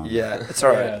that wrong. Yeah, it's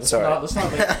alright. Yeah, it's alright. Let's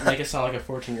not make it sound like a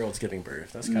 14-year-old's giving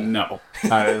birth. That's kind of... No,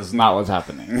 that is not what's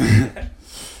happening.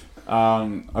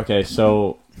 Okay,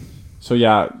 so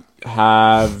yeah,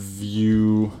 have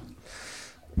you...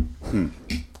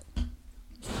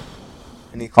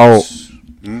 Any close...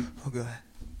 Oh, go ahead.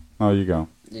 Oh, you go.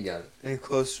 You got it. Any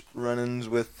close run-ins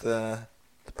with the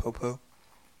Popo?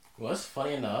 Well,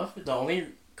 funny enough, the only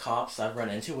cops I've run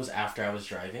into was after I was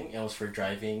driving, and it was for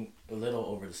driving a little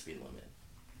over the speed limit.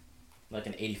 Like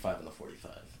an 85 and a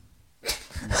 45.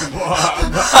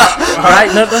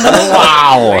 Right? No.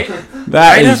 Wow.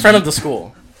 Right in front of the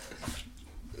school.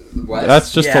 What?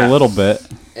 That's just a little bit.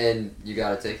 And you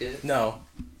got a ticket? No.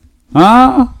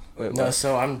 Huh? Wait, no,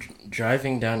 so I'm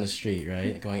driving down the street,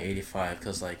 right, going 85,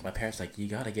 because, like, my parents like, you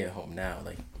gotta get home now.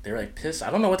 Like, they were, like, pissed. I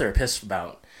don't know what they were pissed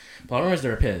about, but I remember they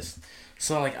were pissed.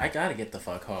 So I'm like, I gotta get the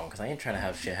fuck home, because I ain't trying to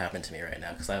have shit happen to me right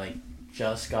now, because I, like,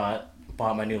 just bought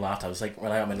my new laptop. It was, like,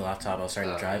 when I got my new laptop, I was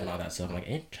starting to drive and all that stuff. I'm like,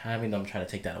 I ain't having them try to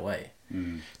take that away.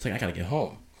 It's like, I gotta get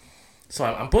home. So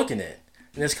I'm booking it,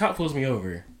 and this cop pulls me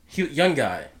over. Young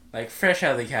guy, like, fresh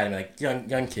out of the academy, like,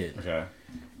 young kid. Okay.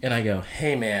 And I go,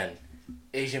 hey, man,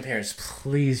 Asian parents,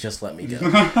 please just let me go.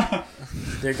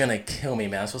 They're gonna kill me,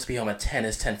 man. I'm supposed to be home at 10.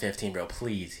 It's 10:15, bro.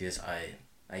 Please. He goes,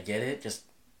 I get it. Just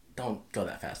don't go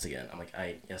that fast again. I'm like,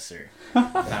 yes, sir.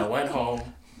 And I went home.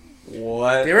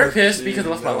 What? They were pissed because I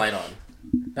left my light on.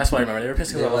 That's what I remember. They were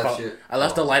pissed because I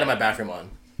left the light in my bathroom on.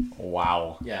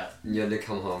 Wow. Yeah. You had to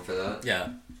come home for that? Yeah.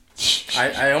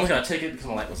 I almost got a ticket because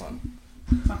my light was on.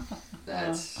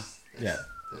 That's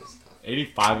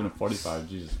 85 and a 45,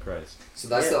 Jesus Christ. So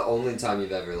that's the only time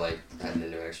you've ever, like, had an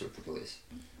interaction with the police?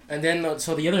 And then,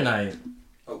 so the other night,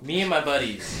 me and my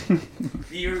buddies,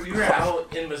 we were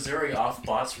out in Missouri off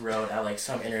Botts Road at, like,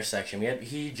 some intersection.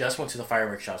 He just went to the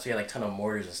fireworks shop, so he had, like, a ton of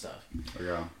mortars and stuff.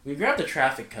 Yeah. We grabbed a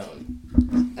traffic cone.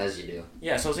 As you do.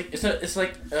 Yeah, so it's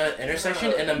like an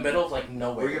intersection in the middle of, like,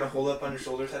 nowhere. Were you gonna hold up on your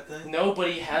shoulder type thing?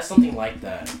 Nobody has something like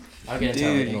that. I'll get into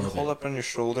it. Dude, you hold up on your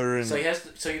shoulder and... So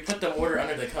you put the mortar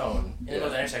under the cone in the middle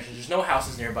of the intersection. There's no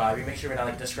houses nearby. We make sure we're not,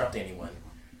 like, disrupting anyone.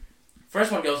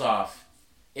 First one goes off.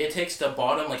 It takes the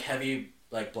bottom, like, heavy,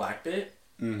 like, black bit,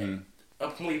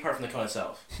 completely apart from the cone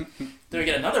itself. Then we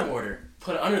get another mortar,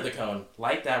 put it under the cone,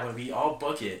 like that. When we all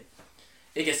book it,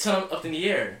 it gets up in the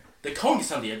air. The cone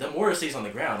gets up in the air. The mortar stays on the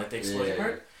ground, like the explosion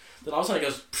part. Then all of a sudden it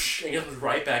goes, psh, and it goes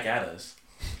right back at us.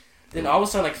 Then all of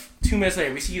a sudden, like 2 minutes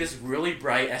later, we see this really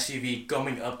bright SUV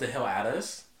going up the hill at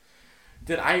us.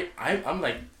 Then I'm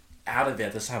like out of it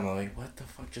at this time. I'm like, what the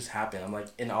fuck just happened? I'm like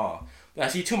in awe. Then I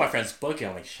see two of my friends book it.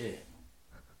 I'm like, shit.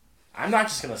 I'm not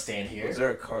just gonna stand here. Was there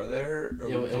a car there?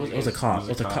 It was a cop. It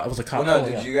was a cop. Well, no,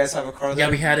 did you guys have a car there?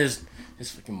 Yeah, we had his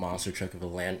fucking monster truck of a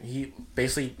Land. He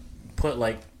basically put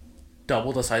like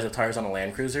double the size of tires on a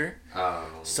Land Cruiser,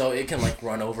 so it can like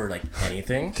run over like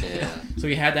anything. Yeah. So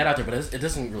we had that out there, but it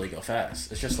doesn't really go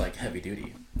fast. It's just like heavy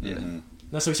duty. Yeah.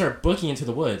 No, so we started booking into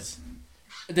the woods.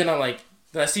 And then I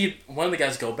see one of the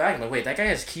guys go back. I'm like, wait, that guy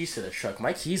has keys to the truck.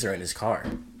 My keys are in his car.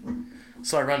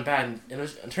 So I run back, and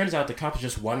it turns out the cop is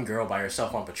just one girl by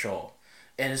herself on patrol,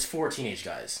 and it's 4 teenage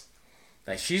guys.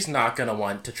 Like, she's not gonna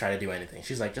want to try to do anything.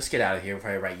 She's like, just get out of here. We'll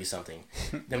probably write you something.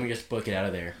 Then we just book it out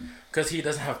of there. Because he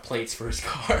doesn't have plates for his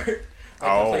car.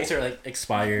 The plates are, like,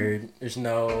 expired. There's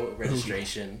no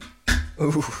registration.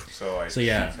 Ooh. So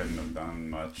yeah. she couldn't have done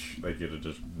much. Like, you'd have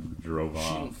just drove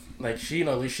off. She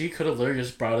could have literally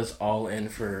just brought us all in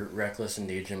for reckless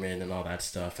endangerment and all that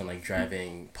stuff. And, like,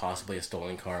 driving possibly a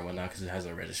stolen car and whatnot because it has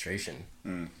no registration.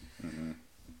 Mm-hmm.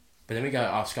 But then we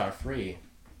got off scot-free.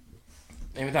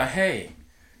 And we thought, hey,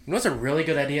 you know what's a really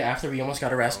good idea after we almost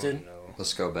got arrested? Oh, no.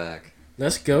 Let's go back.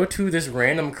 Let's go to this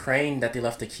random crane that they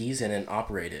left the keys in and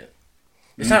operate it.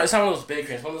 It's not one of those big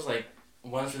cranes. One of those, like,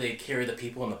 ones where they carry the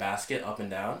people in the basket up and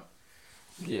down.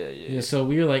 Yeah. So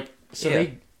we were like...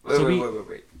 Wait.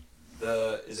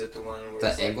 Is it the one where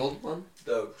the angled one?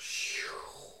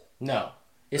 No.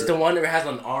 It's the one that has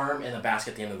an arm and a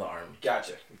basket at the end of the arm.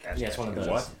 Gotcha. Yeah, it's one of those.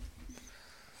 What?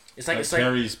 It's like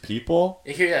carries people.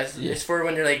 It's for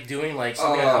when they're like doing like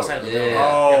something outside of the building. I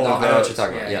know what you're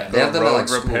talking about. Yeah, they have them at like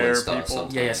school repair and stuff.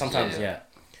 people. Sometimes.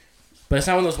 But it's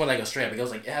not one of those ones that goes straight up. It goes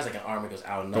like it has like an arm that goes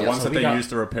out. And the ones that they use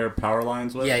to repair power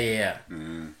lines with. Yeah.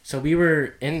 So we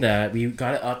were in that. We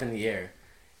got it up in the air,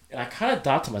 and I kind of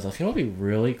thought to myself, you know, what'd be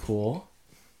really cool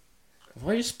if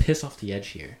I just piss off the edge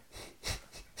here.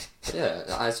 Yeah,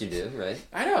 as you do, right?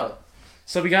 I know.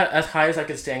 So we got as high as I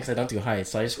could stand because I don't do heights.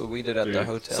 So I just we did at the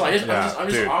hotel. So I'm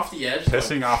just off the edge.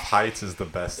 Pissing off heights is the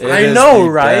best. I know,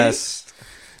 right? Best.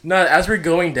 No, as we're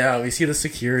going down, we see the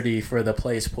security for the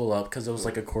place pull up because it was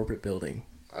like a corporate building.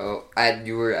 Oh,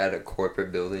 you were at a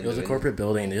corporate building? It was a corporate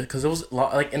building because it was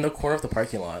like in the corner of the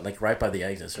parking lot, like right by the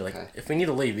exit. So like, if we need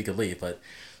to leave, we could leave. But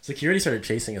security started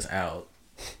chasing us out.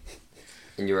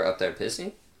 And you were up there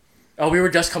pissing? Oh, we were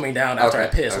just coming down after I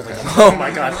pissed. Okay. I was like, oh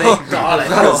my god, thank God.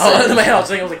 I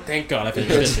was like, thank God I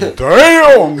finished pissing.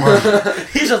 Damn!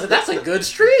 He's just like, that's a good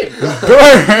stream.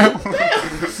 Damn!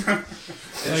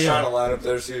 He's trying to line up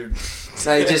there too.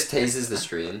 No, he just tases the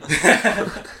stream.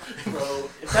 Bro,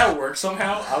 if that works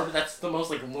somehow, that's the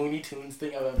most like Looney Tunes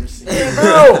thing I've ever seen.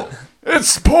 No!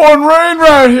 It's pouring rain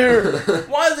right here!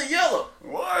 Why is it yellow?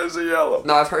 Why is it yellow?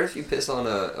 No, I've heard if you piss on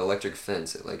an electric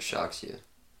fence, it like shocks you.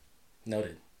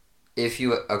 Noted. I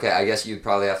guess you'd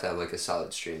probably have to have like a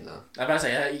solid stream though. I'm about to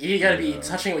say, you gotta be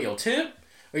touching with your tip,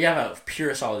 or you have a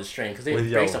pure solid stream, because it with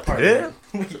breaks your apart. Tip?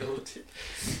 With your tip.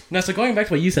 Now, so going back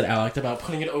to what you said, Alec, about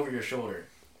putting it over your shoulder.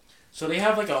 So they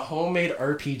have like a homemade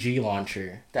RPG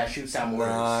launcher that shoots out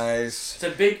mortars. Nice. It's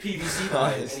a big PVC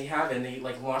pipe, Nice. and he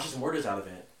like launches mortars out of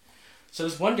it. So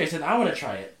this one guy said, I want to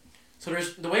try it. So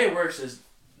the way it works is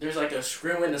there's like a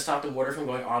screw in to stop the water from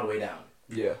going all the way down.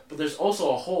 Yeah. But there's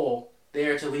also a hole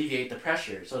there to alleviate the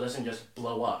pressure so it doesn't just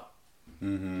blow up.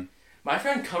 Mm-hmm. My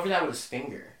friend covered that with his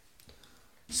finger.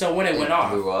 So when it went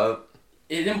off, blew up.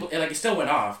 It didn't it still went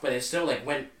off, but it still like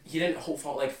went. He didn't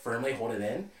firmly hold it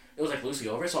in. It was like loosely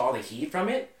over, so all the heat from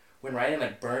it went right in,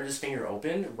 like burned his finger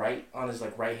open right on his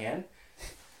like right hand.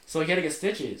 So he had to get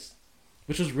stitches,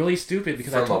 which was really stupid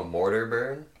because from a mortar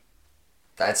burn.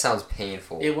 That sounds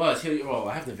painful. It was.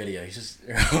 I have the video.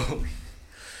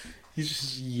 He's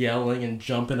just yelling and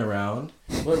jumping around.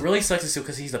 Well, it really sucks is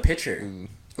because he's a pitcher.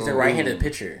 He's a right-handed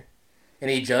pitcher,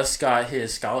 and he just got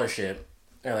his scholarship.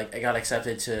 I got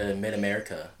accepted to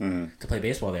Mid-America to play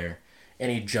baseball there,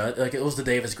 and it was the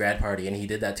day of his grad party, and he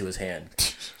did that to his hand.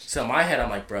 So in my head, I'm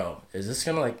like, bro, is this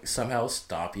gonna like somehow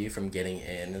stop you from getting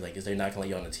in? Like, is they not gonna let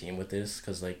you on the team with this?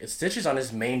 Because like it's stitches on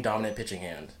his main dominant pitching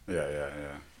hand. Yeah.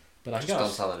 But just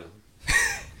don't tell him.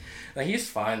 Like, he's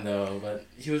fine though, but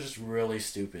he was just really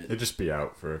stupid. He'd just be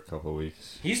out for a couple of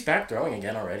weeks. He's back throwing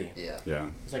again already. Yeah.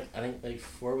 It's like, I think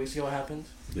 4 weeks ago it happened.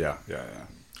 Yeah.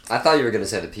 I thought you were gonna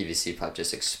say the PVC pipe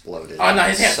just exploded. Oh no,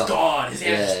 his hand's gone. His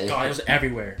hand's just gone. It was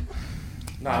everywhere.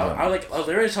 No, Yeah. I was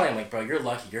literally telling him, like, bro, you're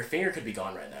lucky. Your finger could be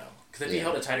gone right now. Because if he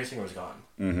held it tighter, his finger was gone.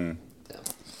 Mm-hmm. Yeah.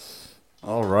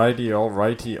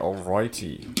 Alrighty.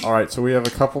 Alright, so we have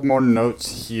a couple more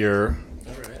notes here.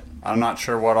 Alright. I'm not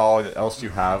sure what all else you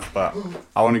have, but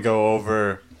I want to go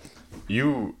over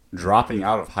you dropping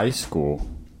out of high school.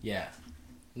 Yeah.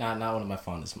 Not one of my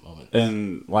fondest moments.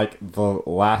 In, like, the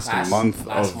last month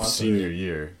of senior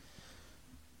year.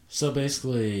 So,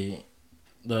 basically,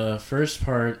 the first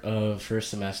part of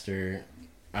first semester,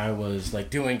 I was,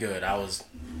 like, doing good. I was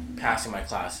passing my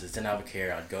classes, didn't have a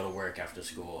care. I'd go to work after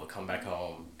school, come back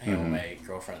home, hang with my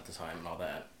girlfriend at the time and all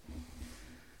that.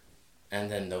 And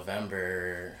then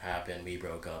November happened, we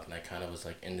broke up, and I kind of was,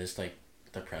 like, in this, like,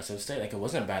 depressive state. Like, it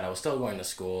wasn't bad. I was still going to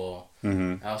school.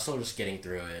 Mm-hmm. I was still just getting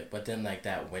through it. But then, like,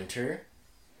 that winter,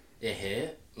 it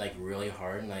hit, like, really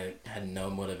hard, and I had no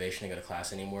motivation to go to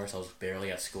class anymore, so I was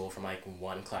barely at school from, like,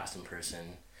 one class in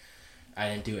person. I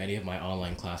didn't do any of my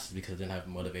online classes because I didn't have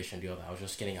motivation to do that. I was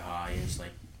just getting high and just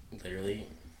like literally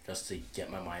just to get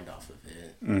my mind off of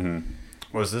it. Mm-hmm.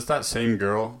 Was this that same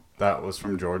girl that was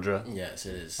from Georgia? Yes,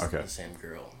 it is. Okay. The same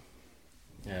girl.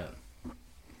 Yeah.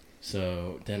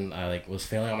 So then I like was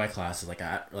failing all my classes. Like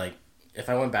if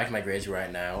I went back to my grades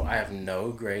right now, I have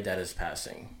no grade that is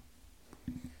passing.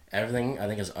 Everything I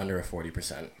think is under a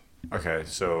 40%. Okay,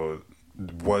 so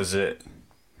was it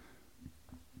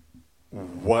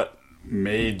what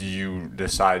made you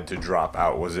decide to drop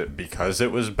out? Was it because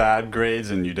it was bad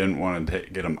grades and you didn't want to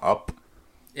get them up?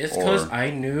 It's because I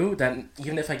knew that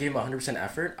even if I gave them 100%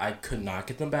 effort, I could not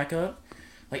get them back up.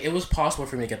 Like, it was possible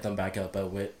for me to get them back up,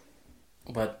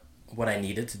 but what I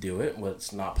needed to do it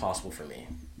was not possible for me.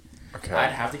 Okay.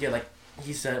 I'd have to get, like,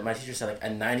 my teacher said, like, a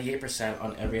 98%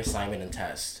 on every assignment and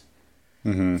test.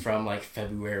 Mm-hmm. From, like,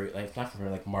 February, like, not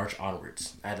February, like, March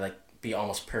onwards. I had to, like, be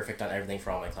almost perfect on everything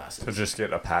for all my classes. To just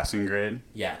get a passing grade?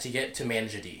 Yeah, to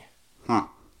manage a D. Huh.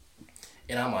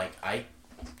 And I'm like, I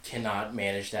cannot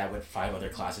manage that with 5 other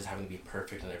classes having to be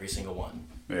perfect on every single one.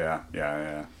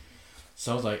 Yeah.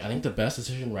 So I was like, I think the best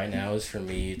decision right now is for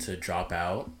me to drop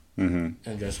out and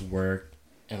just work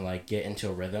and like get into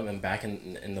a rhythm. And back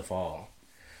in the fall,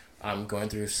 I'm going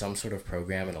through some sort of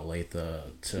program in Olathe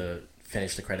to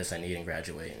finish the credits I need and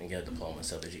graduate and get a diploma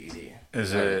instead of a GED.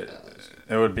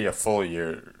 It would be a full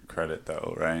year credit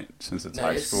though, right? Since it's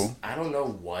high school. I don't know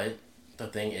what the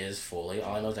thing is fully.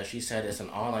 All I know is that she said it's an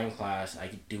online class. I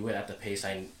can do it at the pace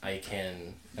I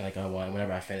can, and like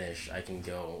whenever I finish, I can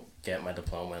go get my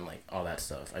diploma and like all that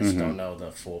stuff. I just don't know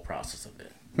the full process of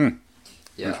it.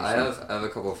 Yeah, I have a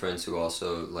couple of friends who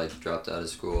also like dropped out of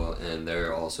school and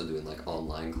they're also doing like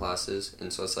online classes,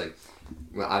 and so it's like,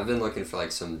 well, I've been looking for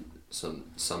like some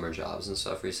summer jobs and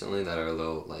stuff recently that are a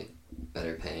little like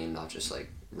better paying, not just like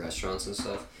restaurants and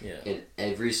stuff. Yeah. And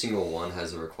every single one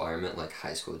has a requirement like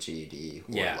high school GED.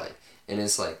 Yeah. Like, and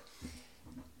it's like,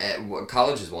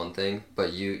 college is one thing,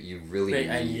 but you really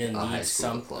need a high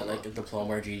school diploma. Like a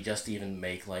diploma or GED just to even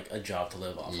make like a job to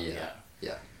live off of.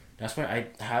 Yeah. That's why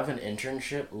I have an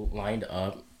internship lined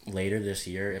up later this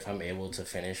year if I'm able to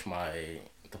finish my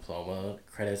diploma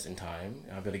credits in time.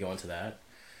 I'll be able to go into that.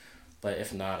 But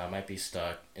if not, I might be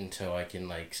stuck until I can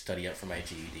like study up for my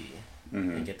GED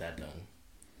and get that done.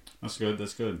 That's good.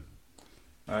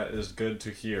 That is good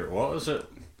to hear. What was it?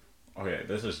 Okay,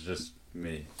 this is just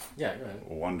me. Yeah, go ahead.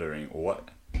 Wondering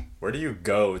where do you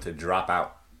go to drop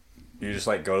out? You just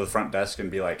like go to the front desk and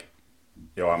be like,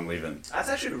 "Yo, I'm leaving." That's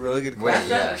actually a really good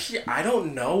question. Actually, I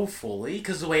don't know fully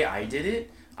because the way I did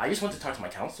it, I just went to talk to my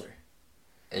counselor.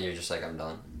 And you're just like, I'm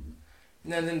done.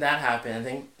 And then that happened.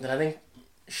 I think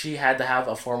she had to have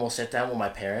a formal sit down with my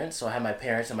parents. So I had my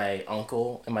parents and my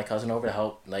uncle and my cousin over to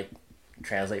help like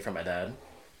translate for my dad.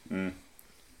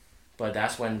 But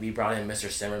that's when we brought in Mr.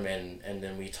 Zimmerman, and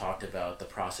then we talked about the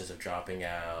process of dropping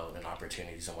out and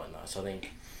opportunities and whatnot. So I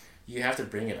think you have to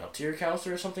bring it up to your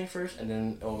counselor or something first, and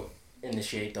then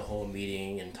initiate the whole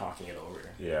meeting and talking it over.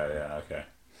 Yeah, okay.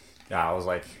 Yeah, I was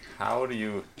like, how do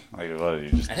you, like, what do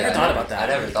you just... I never thought about that.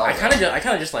 I kind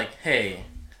of just like, hey,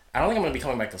 I don't think I'm going to be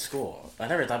coming back to school. I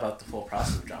never thought about the full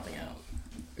process of dropping out.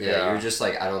 Yeah, you're just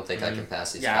like, I don't think I can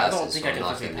pass these classes. I don't think I can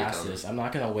physically pass this. I'm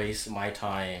not going to waste my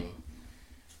time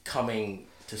coming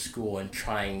to school and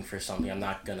trying for something I'm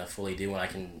not going to fully do when I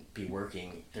can be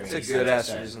working during That's a good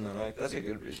ass reason, though. That's a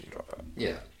good reason to drop out.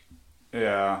 Yeah.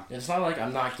 Yeah. It's not like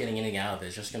I'm not getting anything out of it.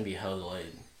 It's just going to be hell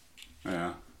delayed.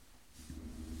 Yeah.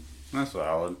 That's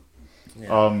valid.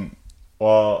 Yeah.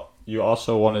 Well, you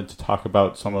also wanted to talk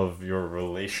about some of your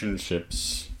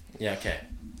relationships. Yeah, okay.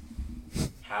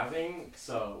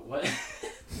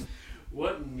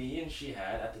 What me and she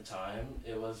had at the time,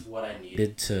 it was what I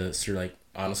needed to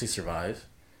honestly survive.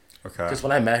 Okay. Because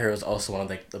when I met her, it was also one of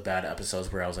the bad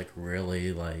episodes where I was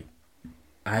really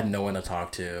I had no one to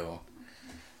talk to.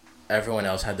 Everyone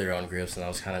else had their own groups, and I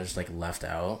was kind of just left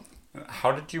out.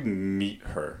 How did you meet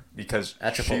her? Because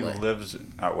at she Chipotle. lives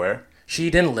at where? She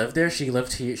didn't live there. She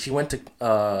lived here. She went to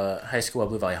high school at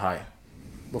Blue Valley High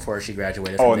before she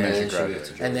graduated. Oh, from and there. then she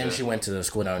graduated. And then she went to the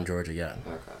school down in Georgia. Yeah.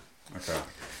 Okay.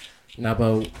 Now,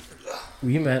 but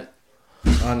we met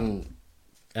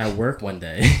at work one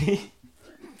day.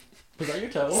 Was that your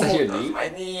toe? Is that your knee? My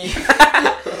knee.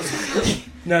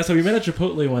 No, so we met at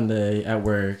Chipotle one day at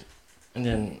work, and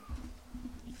then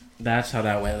that's how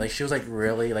that went. She was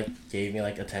really gave me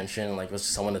attention, and was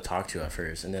someone to talk to at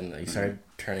first, and then started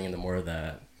turning into more of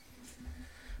that.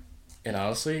 And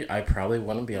honestly, I probably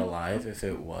wouldn't be alive if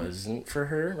it wasn't for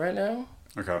her right now.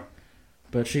 Okay.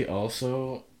 But she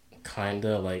also kind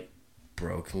of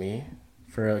broke me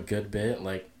for a good bit.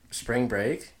 Spring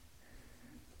break,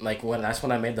 like that's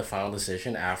when I made the final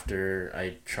decision after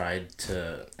I tried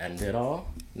to end it all.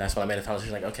 That's when I made the final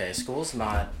decision. Like, okay, school's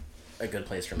not a good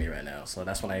place for me right now. So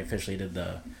that's when I officially did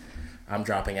I'm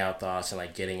dropping out thoughts and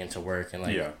like getting into work and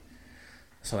like. Yeah.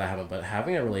 So that happened, but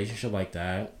having a relationship like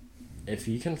that, if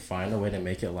you can find a way to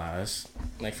make it last,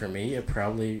 like for me, it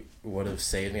probably would have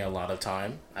saved me a lot of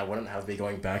time. I wouldn't have to be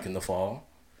going back in the fall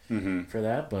for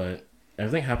that, but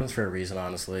everything happens for a reason,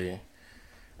 honestly.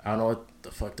 I don't know what the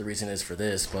fuck the reason is for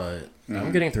this, but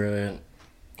I'm getting through it.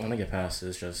 I'm gonna get past it.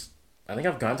 It's just, I think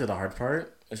I've gone through the hard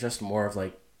part. It's just more of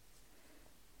like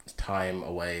time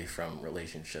away from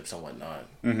relationships and whatnot.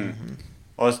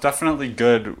 Well, it's definitely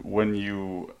good when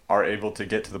you are able to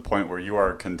get to the point where you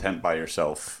are content by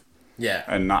yourself. Yeah.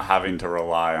 And not having to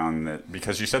rely on it.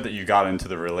 Because you said that you got into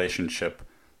the relationship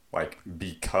like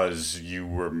because you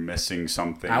were missing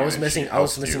something. I was missing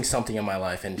something in my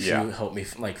life, and she helped me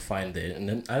like find it. And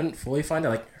then I didn't fully find it.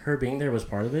 Like her being there was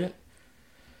part of it.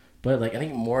 But like I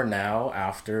think more now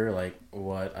after like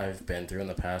what I've been through in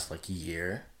the past like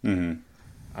year, I'm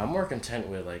more content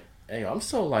with like, hey, I'm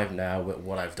still alive now with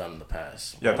what I've done in the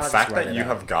past. Yeah, the fact that you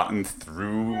have gotten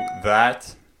through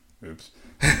that,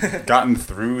 gotten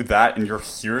through that, and you're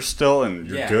here still, and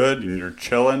you're good, and you're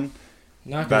chilling.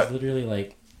 No, because literally,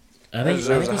 like, I think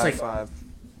it was like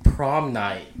prom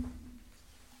night.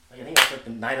 Like, I think it was like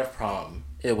the night of prom.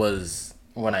 It was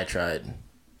when I tried.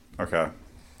 Okay.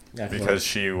 Yeah, because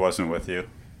she wasn't with you.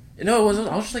 No, it wasn't.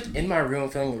 I was just like in my room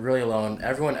feeling really alone.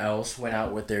 Everyone else went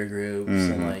out with their groups,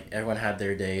 and like everyone had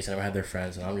their dates, and everyone had their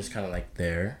friends, and I'm just kind of like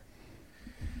there.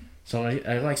 So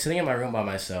I'm like sitting in my room by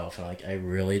myself, and like I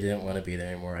really didn't want to be there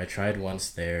anymore. I tried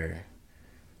once there,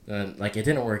 and like it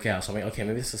didn't work out. So I'm like, okay,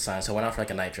 maybe this is a sign. So I went out for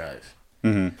like a night drive,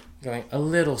 going a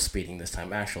little speeding this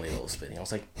time. Actually, a little speeding. I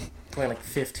was like going like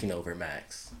 15 over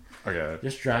max. Okay.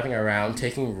 Just driving around,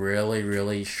 taking really,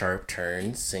 really sharp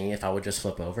turns, seeing if I would just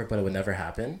flip over, but it would never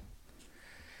happen.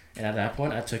 And at that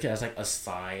point, I took it as like a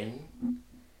sign,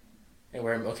 and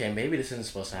where okay, maybe this isn't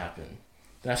supposed to happen.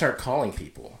 Then I started calling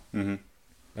people.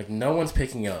 Like no one's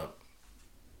picking up,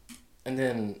 and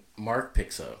then Mark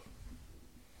picks up.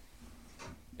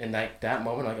 And that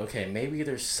moment, like okay, maybe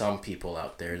there's some people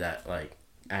out there that like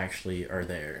actually are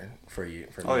there for you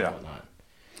for me and whatnot.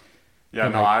 Yeah,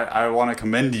 no, I want to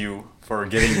commend you for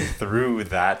getting through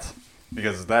that,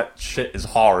 because that shit is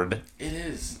hard. It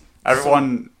is.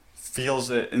 Everyone feels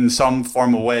it in some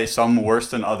form of way, some worse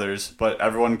than others, but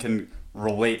everyone can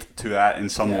relate to that in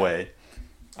some way.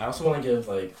 I also want to give,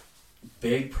 like,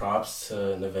 big props to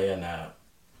Nevaeh Knapp,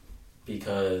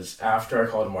 because after I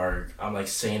called Mark, I'm, like,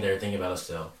 sitting there thinking about it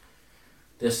still.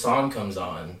 This song comes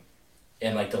on,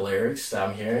 and, like, the lyrics that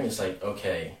I'm hearing, it's like,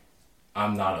 okay,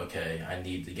 I'm not okay. I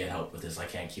need to get help with this. I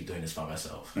can't keep doing this by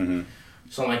myself.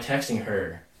 So I'm like texting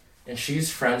her, and she's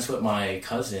friends with my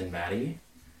cousin, Maddie.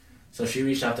 So she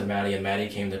reached out to Maddie, and Maddie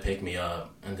came to pick me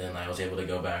up, and then I was able to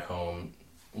go back home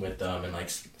with them and like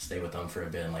stay with them for a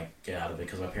bit and like get out of it,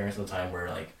 because my parents at the time were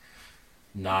like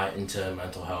not into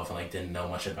mental health and like didn't know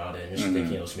much about it, and just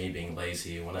thinking it was me being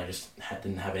lazy when I just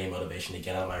didn't have any motivation to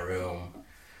get out of my room,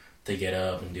 to get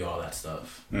up and do all that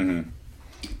stuff.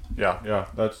 Yeah,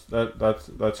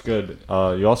 that's good.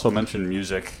 You also mentioned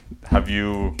music. Have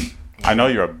you? I know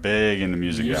you're a big into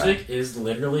music. Music is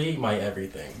literally my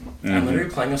everything. I'm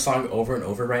literally playing a song over and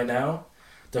over right now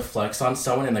to flex on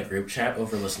someone in the group chat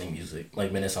over listening music,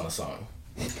 like minutes on a song.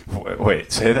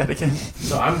 Wait, say that again.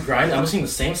 So I'm listening to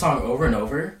the same song over and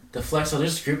over to flex. So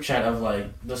there's this group chat of like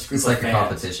this group. It's of like fans. a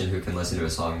competition who can listen to a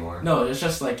song more. No, it's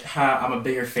just like I'm a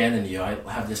bigger fan than you. I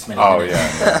have this many. Oh minutes.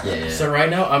 yeah. So right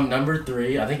now I'm number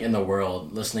 3, I think, in the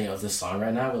world listening of this song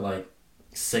right now with like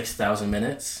 6,000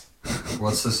 minutes.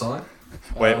 What's the song?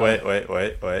 Wait.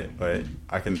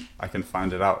 I can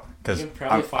find it out, because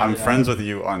I'm friends with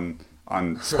you on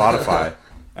Spotify,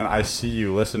 and I see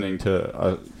you listening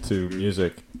to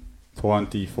music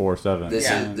 24/7.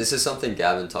 This is something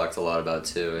Gavin talked a lot about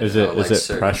too. Is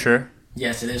it Pressure?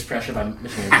 Yes, it is Pressure by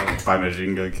Machine Gun Kelly. By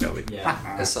Machine Gun Kelly.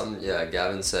 Yeah.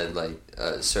 Gavin said like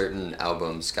certain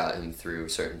albums got him through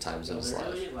certain times in his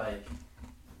life. Like,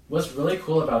 what's really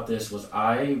cool about this was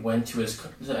I went to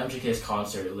MGK's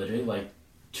concert literally like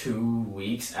 2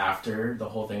 weeks after the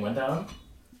whole thing went down,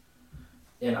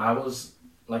 and I was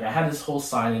like, I had this whole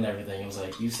sign and everything. It was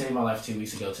like, you saved my life 2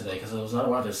 weeks ago today, because it was another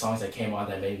one of the songs that came on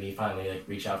that made me finally like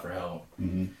reach out for help.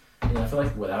 And I feel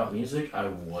like without music, I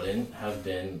wouldn't have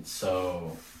been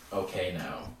so okay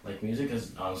now. Like, music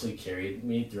has honestly carried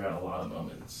me throughout a lot of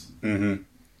moments.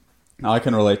 I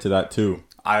can relate to that too.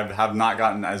 I have not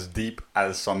gotten as deep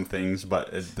as some things,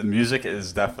 but the music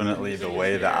is definitely the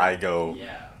way that I go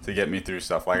to get me through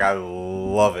stuff. Like, I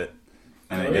love it.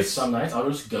 And Really, some nights I'll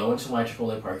just go into my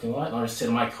Chipotle parking lot and I'll just sit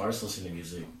in my car listening to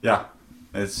music. Yeah.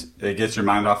 It gets your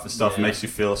mind off the stuff, makes you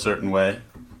feel a certain way.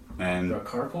 And Bro,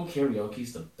 carpool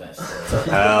karaoke's the best.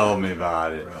 Tell me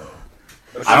about it.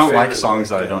 Bro. I don't like songs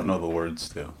that I don't know the words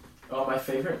to. Oh, my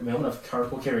favorite moment of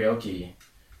carpool karaoke,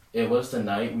 it was the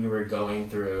night we were going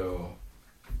through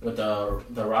with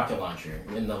the rocket launcher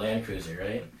in the Land Cruiser,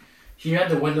 right? He had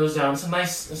the windows down. It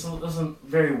was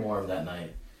very warm that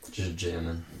night. Just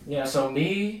jamming. Yeah, so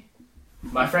me,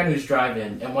 my friend who's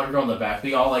driving, and one girl in the back,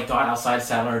 we all got outside,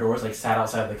 sat on our doors, sat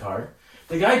outside the car.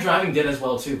 The guy driving did as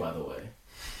well too, by the way.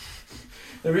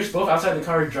 They were just both outside the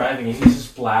car driving, and he's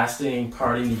just blasting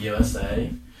 "Party in the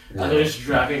USA." Yeah. And they're just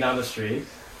driving down the street.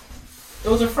 It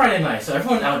was a Friday night, so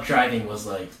everyone out driving was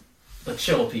the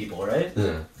chill people, right?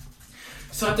 Yeah.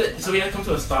 So we had to come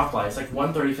to a stoplight. It's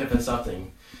 135th and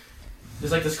something.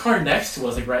 There's this car next to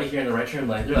us, right here in the right turn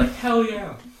lane. They're like, hell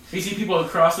yeah. You see people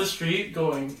across the street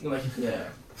going, yeah.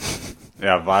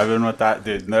 Yeah, vibing with that,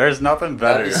 dude. There's nothing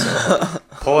better.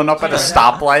 Pulling up at a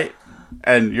stoplight,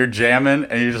 and you're jamming,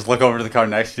 and you just look over to the car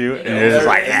next to you, and you're just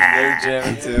like, yeah. They're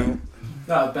jamming too.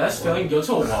 The best feeling, go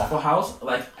to a Waffle House,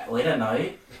 late at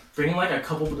night, bring a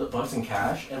couple bucks in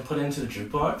cash, and put it into the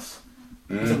jukebox.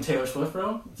 Some Taylor Swift,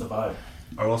 bro. It's a vibe.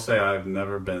 I will say I've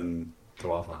never been to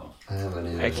Waffle House. I haven't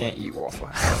either. I can't eat Waffle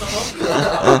House.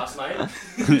 Last night.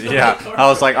 Yeah, I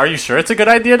was like, are you sure it's a good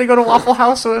idea to go to Waffle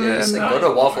House? Go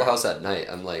to Waffle House at night.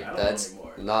 I'm like, that's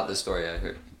not the story I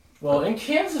heard. Well, in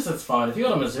Kansas it's fine. If you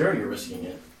go to Missouri, you're risking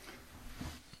it.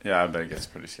 Yeah, I bet it gets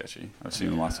pretty sketchy. I've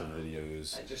seen lots of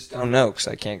videos. I just don't know because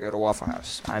I can't go to Waffle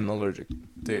House. I'm allergic.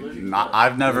 Dude,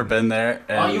 I've never been there.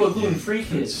 And you a gluten-free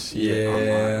kid?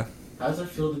 Yeah. How does it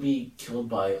feel to be killed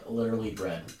by literally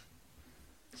bread?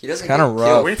 He doesn't kind of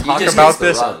rough. We talk about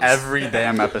this every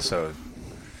damn episode.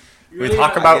 We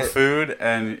talk about food,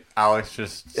 and Alex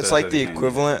just It's like the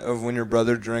equivalent of when your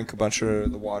brother drank a bunch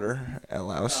of the water at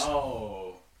Laos.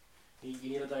 Oh.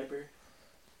 You need a diaper?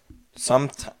 It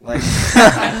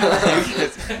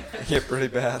get pretty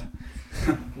bad.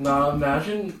 No,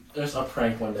 imagine there's a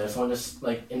prank one day. Someone just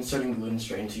inserting gluten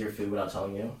straight into your food without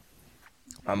telling you.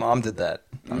 My mom did that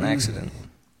on accident.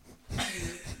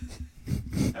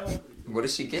 What did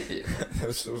she give you?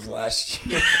 This was last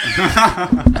year.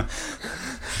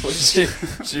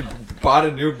 she bought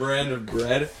a new brand of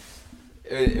bread.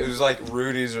 It was like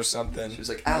Rudy's or something. She was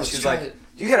like, Alex, she's like,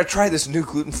 you gotta try this new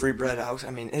gluten-free bread, Alex.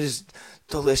 I mean, it is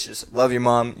delicious. Love you,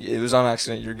 Mom. It was on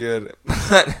accident. You're good.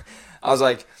 I was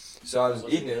like, so I was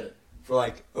eating it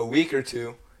for a week or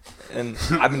two, and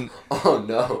I've been. Oh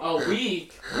no. A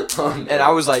week. Oh, no. And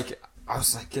I was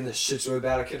getting this shit so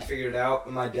bad I couldn't figure it out.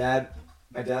 And my dad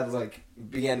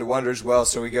began to wonder as well.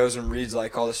 So he goes and reads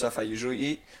all the stuff I usually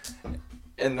eat,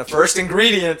 and the first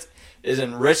ingredient is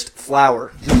enriched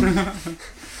flour.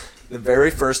 The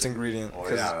very first ingredient. Oh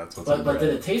yeah, that's what's But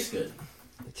did it taste good?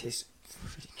 It tastes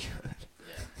pretty good.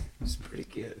 Yeah, it's pretty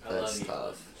good. That's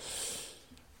tough.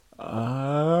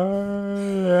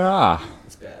 Yeah.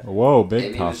 It's bad, Whoa, big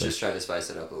Amy topic. was just trying to spice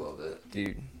it up a little bit.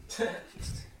 dude.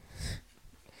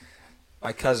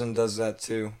 My cousin does that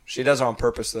too. She does it on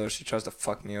purpose though. She tries to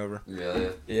fuck me over. Really?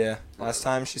 Yeah. Last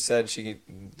time she said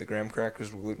the graham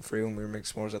crackers were gluten free when we were making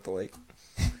s'mores at the lake.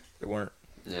 They weren't.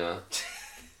 Yeah.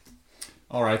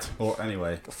 All right. Well,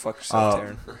 anyway, Go fuck yourself,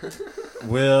 Taryn.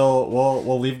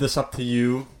 we'll leave this up to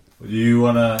you. Do you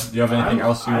have anything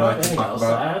else you want to talk about?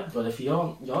 To add, but if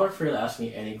y'all are free to ask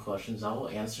me any questions, I will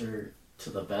answer to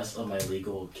the best of my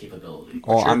legal capability.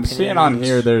 Well, I'm seeing on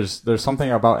here there's something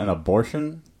about an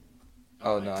abortion.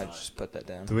 Oh no, I just put that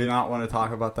down. Do we not want to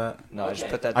talk about that? No, I just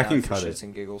put that I down can for cut shits it.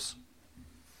 and giggles.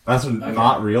 That's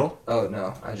not real. Oh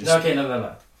no, I just. Okay,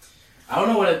 no. I don't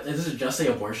know what it is. Does it just say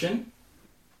abortion?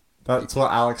 That's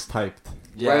what Alex typed.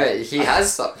 Yeah. Wait, he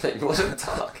has something. Let him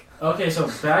talk. Okay, so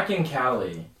back in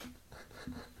Cali,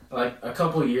 a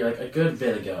couple years, a good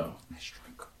bit ago,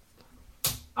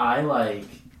 I was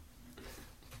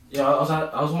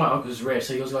with my uncle who's rich,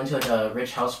 so he was going to a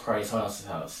rich house party at someone else's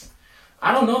house.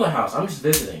 I don't know the house. I'm just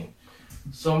visiting.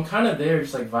 So I'm kind of there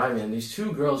just vibing. And these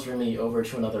two girls bring me over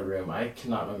to another room. I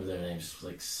cannot remember their names. It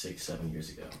was 6-7 years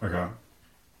ago. Okay.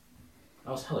 I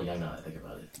was hella young now that I think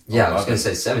about it. Yeah, I was going to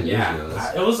say 7 years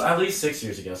ago. It was at least 6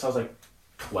 years ago. So I was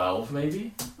 12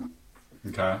 maybe.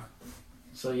 Okay.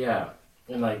 So yeah.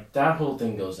 And that whole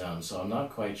thing goes down. So I'm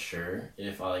not quite sure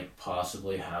if I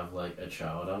possibly have a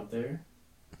child out there.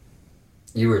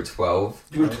 You were 12?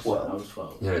 You were 12. I was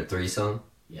 12. You had a threesome?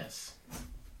 Yes.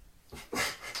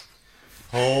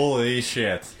 Holy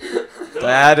shit.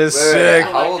 That is sick.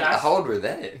 How old were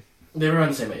they? They were around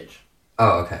the same age.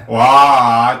 Oh, okay.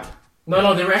 What?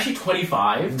 No, they were actually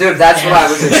 25. Dude, that's what I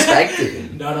was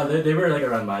expecting. No, they were like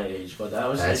around my age, but that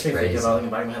was That's just me thinking crazy. about like in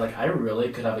the back of my head, like I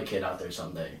really could have a kid out there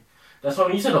someday. That's why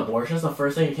when you said abortions, the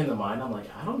first thing that came to mind, I'm like,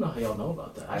 I don't know how y'all know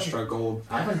about that. I struck gold.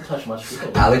 I haven't touched much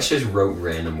people. Alex just wrote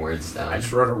random words down. I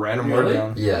just wrote a random Really? word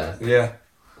down. Yeah. Yeah.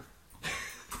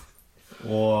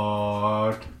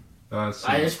 What? That's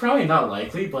It's probably not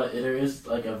likely, but there is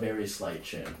like a very slight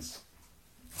chance.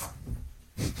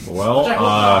 well. Which I hope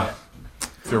not.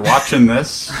 If you're watching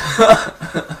this,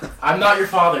 I'm not your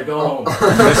father. Go home.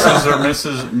 Mrs. or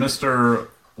Mr.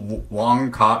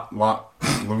 Luangkhot, Long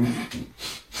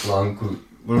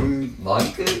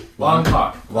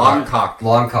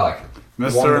Luangkhot. cock.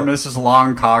 Mr. and Mrs.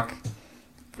 Luangkhot,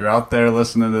 if you're out there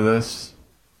listening to this,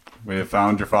 we have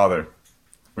found your father.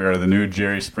 We are the new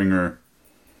Jerry Springer.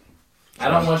 I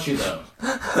don't want you though.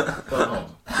 Go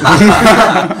home.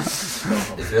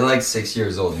 If you're like 6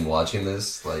 years old and watching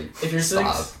this, like, If you're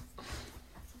stop. 6,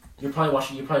 you probably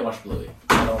watch Bluey.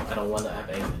 I don't want to have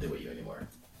anything to do with you anymore.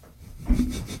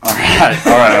 All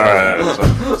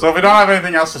right. So if we don't have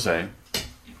anything else to say,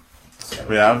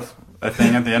 we have a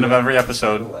thing at the end of every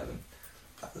episode.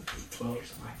 12.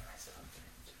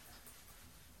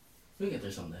 We'll get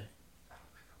there someday.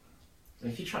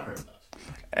 If you try hard enough.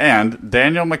 And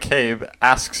Daniel McCabe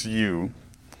asks you,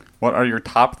 what are your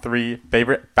top 3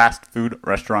 favorite fast food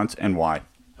restaurants and why?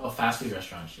 Oh, fast food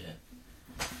restaurant shit.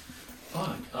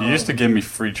 Fuck. You used to give me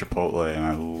free Chipotle, and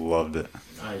I loved it.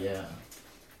 Yeah.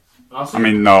 Also, I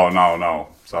mean, no.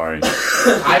 Sorry.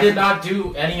 I did not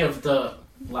do any of the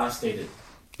last stated.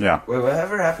 Yeah. Wait,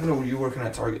 whatever happened to you working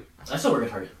at Target? I still work at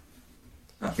Target.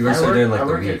 You were still doing like I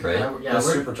the work week, at- right? Yeah, That's I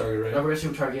work Super Target, right? I work at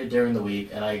Super Target during the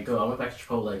week, and I went back to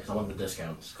Chipotle because I wanted the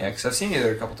discounts. Yeah, because I've seen you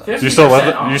there a couple times. 50% You still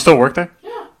live? off. You still work there?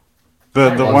 Yeah.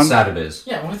 The On one Saturdays.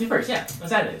 Yeah, 151st. Yeah, on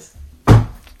Saturdays.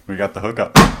 we got the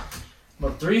hookup.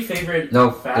 But 3 favorite.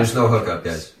 No, fast there's no food hookup,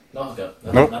 restaurants. guys. No hookup.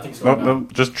 Nope. Nothing's going on.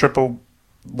 Nope. Just triple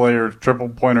pointers,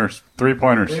 3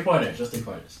 pointers. 3 pointers, just 3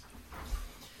 pointers.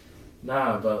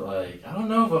 Nah, but like, I don't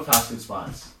know about fast food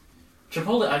spots.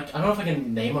 Chipotle, I don't know if I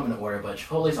can name them in order, but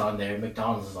Chipotle's on there,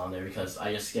 McDonald's is on there because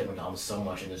I just get McDonald's so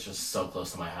much and it's just so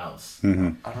close to my house. Mm-hmm.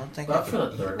 I don't think But I've for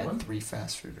the third had one? 3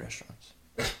 fast food restaurants.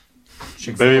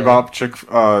 Baby Bop, Baby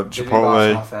Bop's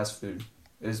Chipotle. not fast food.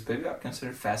 Is Baby Bop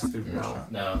considered fast food No.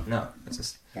 restaurant? No. It's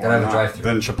just... Gotta have a Why not? drive-thru.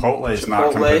 Then Chipotle is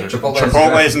not Chipotle? considered. Chipotle has a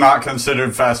Chipotle is drive-thru. not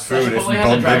considered fast food if Chipotle has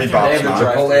a both Baby drive-thru. Bop's They have a not.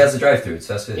 drive-thru. Chipotle has a drive-thru. It's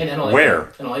fast food. In Olathe. Where?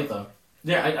 In Olathe, though.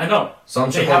 Yeah, I know.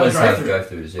 Some They have a Chipotles have drive-thru.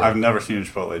 drive-thrus, yeah. I've never seen a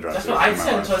Chipotle drive-thru. That's what I in my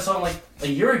said life. until I saw them like a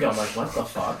year ago. I'm like, what the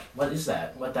fuck? What is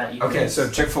that? What that even Okay, is? so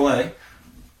Chick-fil-A.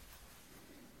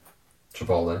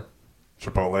 Chipotle.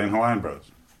 Chipotle and Hawaiian Bros.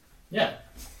 Yeah.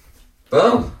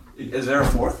 Boom. Is there a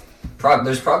 4th?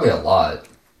 There's probably a lot.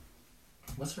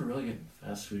 What's a really good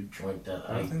fast food joint that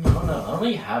I I don't don't know. I don't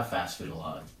really have fast food a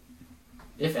lot.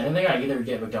 If anything, I either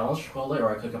get McDonald's, Chipotle, or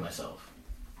I cook it myself.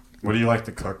 What do you like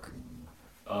to cook?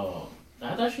 Oh,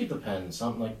 that actually depends.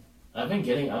 Something like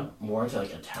I'm more into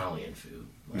like Italian food.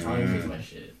 Italian food's my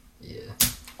shit. Yeah.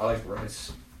 I like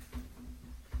rice.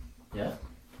 Yeah.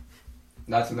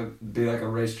 Not to be like a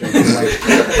race joke. But like,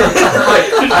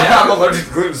 I'm allergic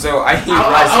to gluten, so I eat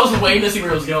rice. I was waiting to see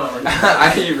where it was going. Like,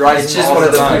 I eat rice. It's just all one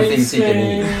of the time. few things he can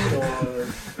eat. Or-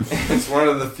 It's one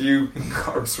of the few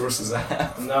carb sources I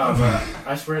have. No, but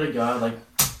I swear to God, like,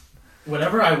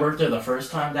 whenever I worked there the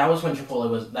first time, that was when Chipotle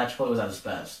was at its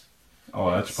best. Oh,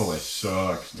 that Chipotle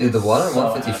sucks. Dude, the one on So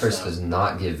 151st ass does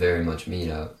not give very much meat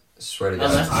out. I swear to God.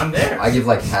 Unless I'm there. I give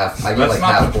like half. I give That's like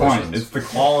not half the portions. point. It's the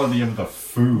quality of the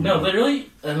food. No, literally,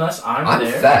 unless I'm I'm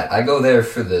there. fat. I go there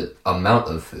for the amount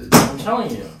of food. I'm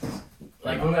telling you.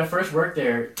 Like, when I first worked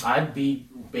there, I'd be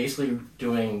basically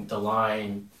doing the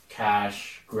line,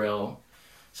 cash, grill.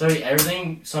 So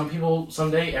everything,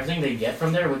 someday, everything they get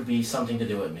from there would be something to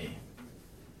do with me.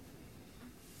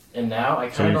 And now I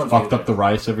So kind you of don't fucked do up the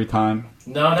rice every time?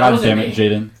 No, that God wasn't damn me. it,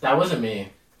 Jayden. That wasn't me.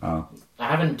 Oh, I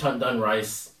haven't done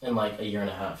rice in like a year and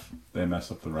a half. they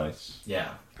messed up the rice. Yeah.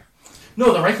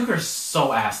 No, the rice cooker is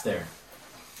so ass there.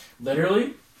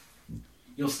 Literally,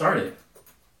 you'll start it.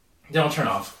 Then it'll turn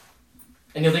off.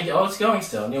 And you'll think, oh, it's going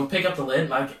still. And you'll pick up the lid,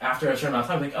 like, after a certain amount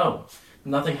of time, like, oh,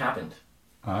 nothing happened.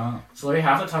 Ah. So literally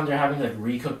half the time they're having to like,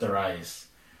 recook the rice.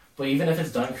 But even if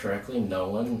it's done correctly, no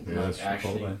one Yeah, like, that's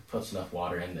actually Chipotle. puts enough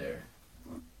water in there.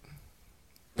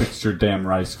 Fix your damn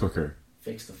rice cooker.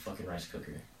 Fix the fucking rice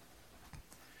cooker.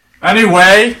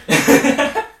 Anyway,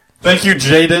 thank you,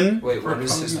 Jayden, Wait, for what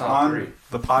is his coming top on 3?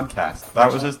 the podcast.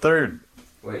 That was his third.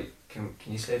 Wait, can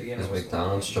you say it again? There's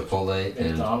McDonald's, Chipotle, and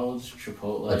McDonald's,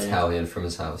 Chipotle. Italian from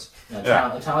his house.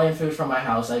 Yeah. Italian food from my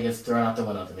house that gets thrown out the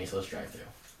window to me, so let's drive through.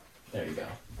 There you go.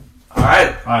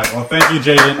 right. Well, thank you,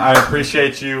 Jayden. I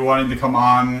appreciate you wanting to come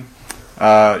on.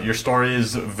 Your story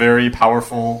is very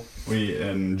powerful. We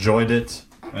enjoyed it,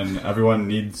 and everyone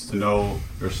needs to know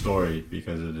your story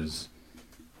because it is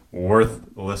worth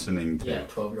listening to. Yeah,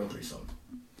 12-year-old threesome.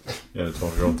 Yeah, the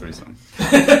 12-year-old threesome.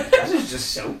 That is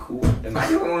just so cool. Am I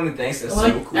the only one who thinks that's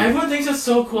so cool? Everyone thinks it's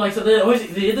so cool. Like, so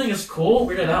they think it's cool,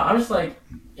 weirded out. I'm just like,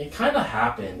 it kind of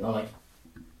happened. I'm like,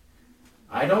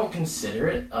 I don't consider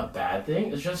it a bad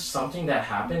thing. It's just something that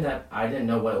happened that I didn't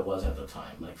know what it was at the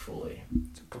time, like, fully.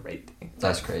 It's a great thing.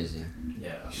 That's crazy.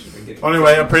 Yeah. Well,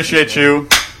 anyway, I appreciate you.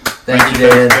 Thank you,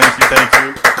 Jayden. Thank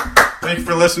you. Thank you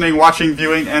for listening, watching,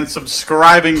 viewing, and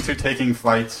subscribing to Taking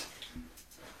Flight.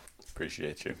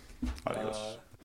 Appreciate you. Adios.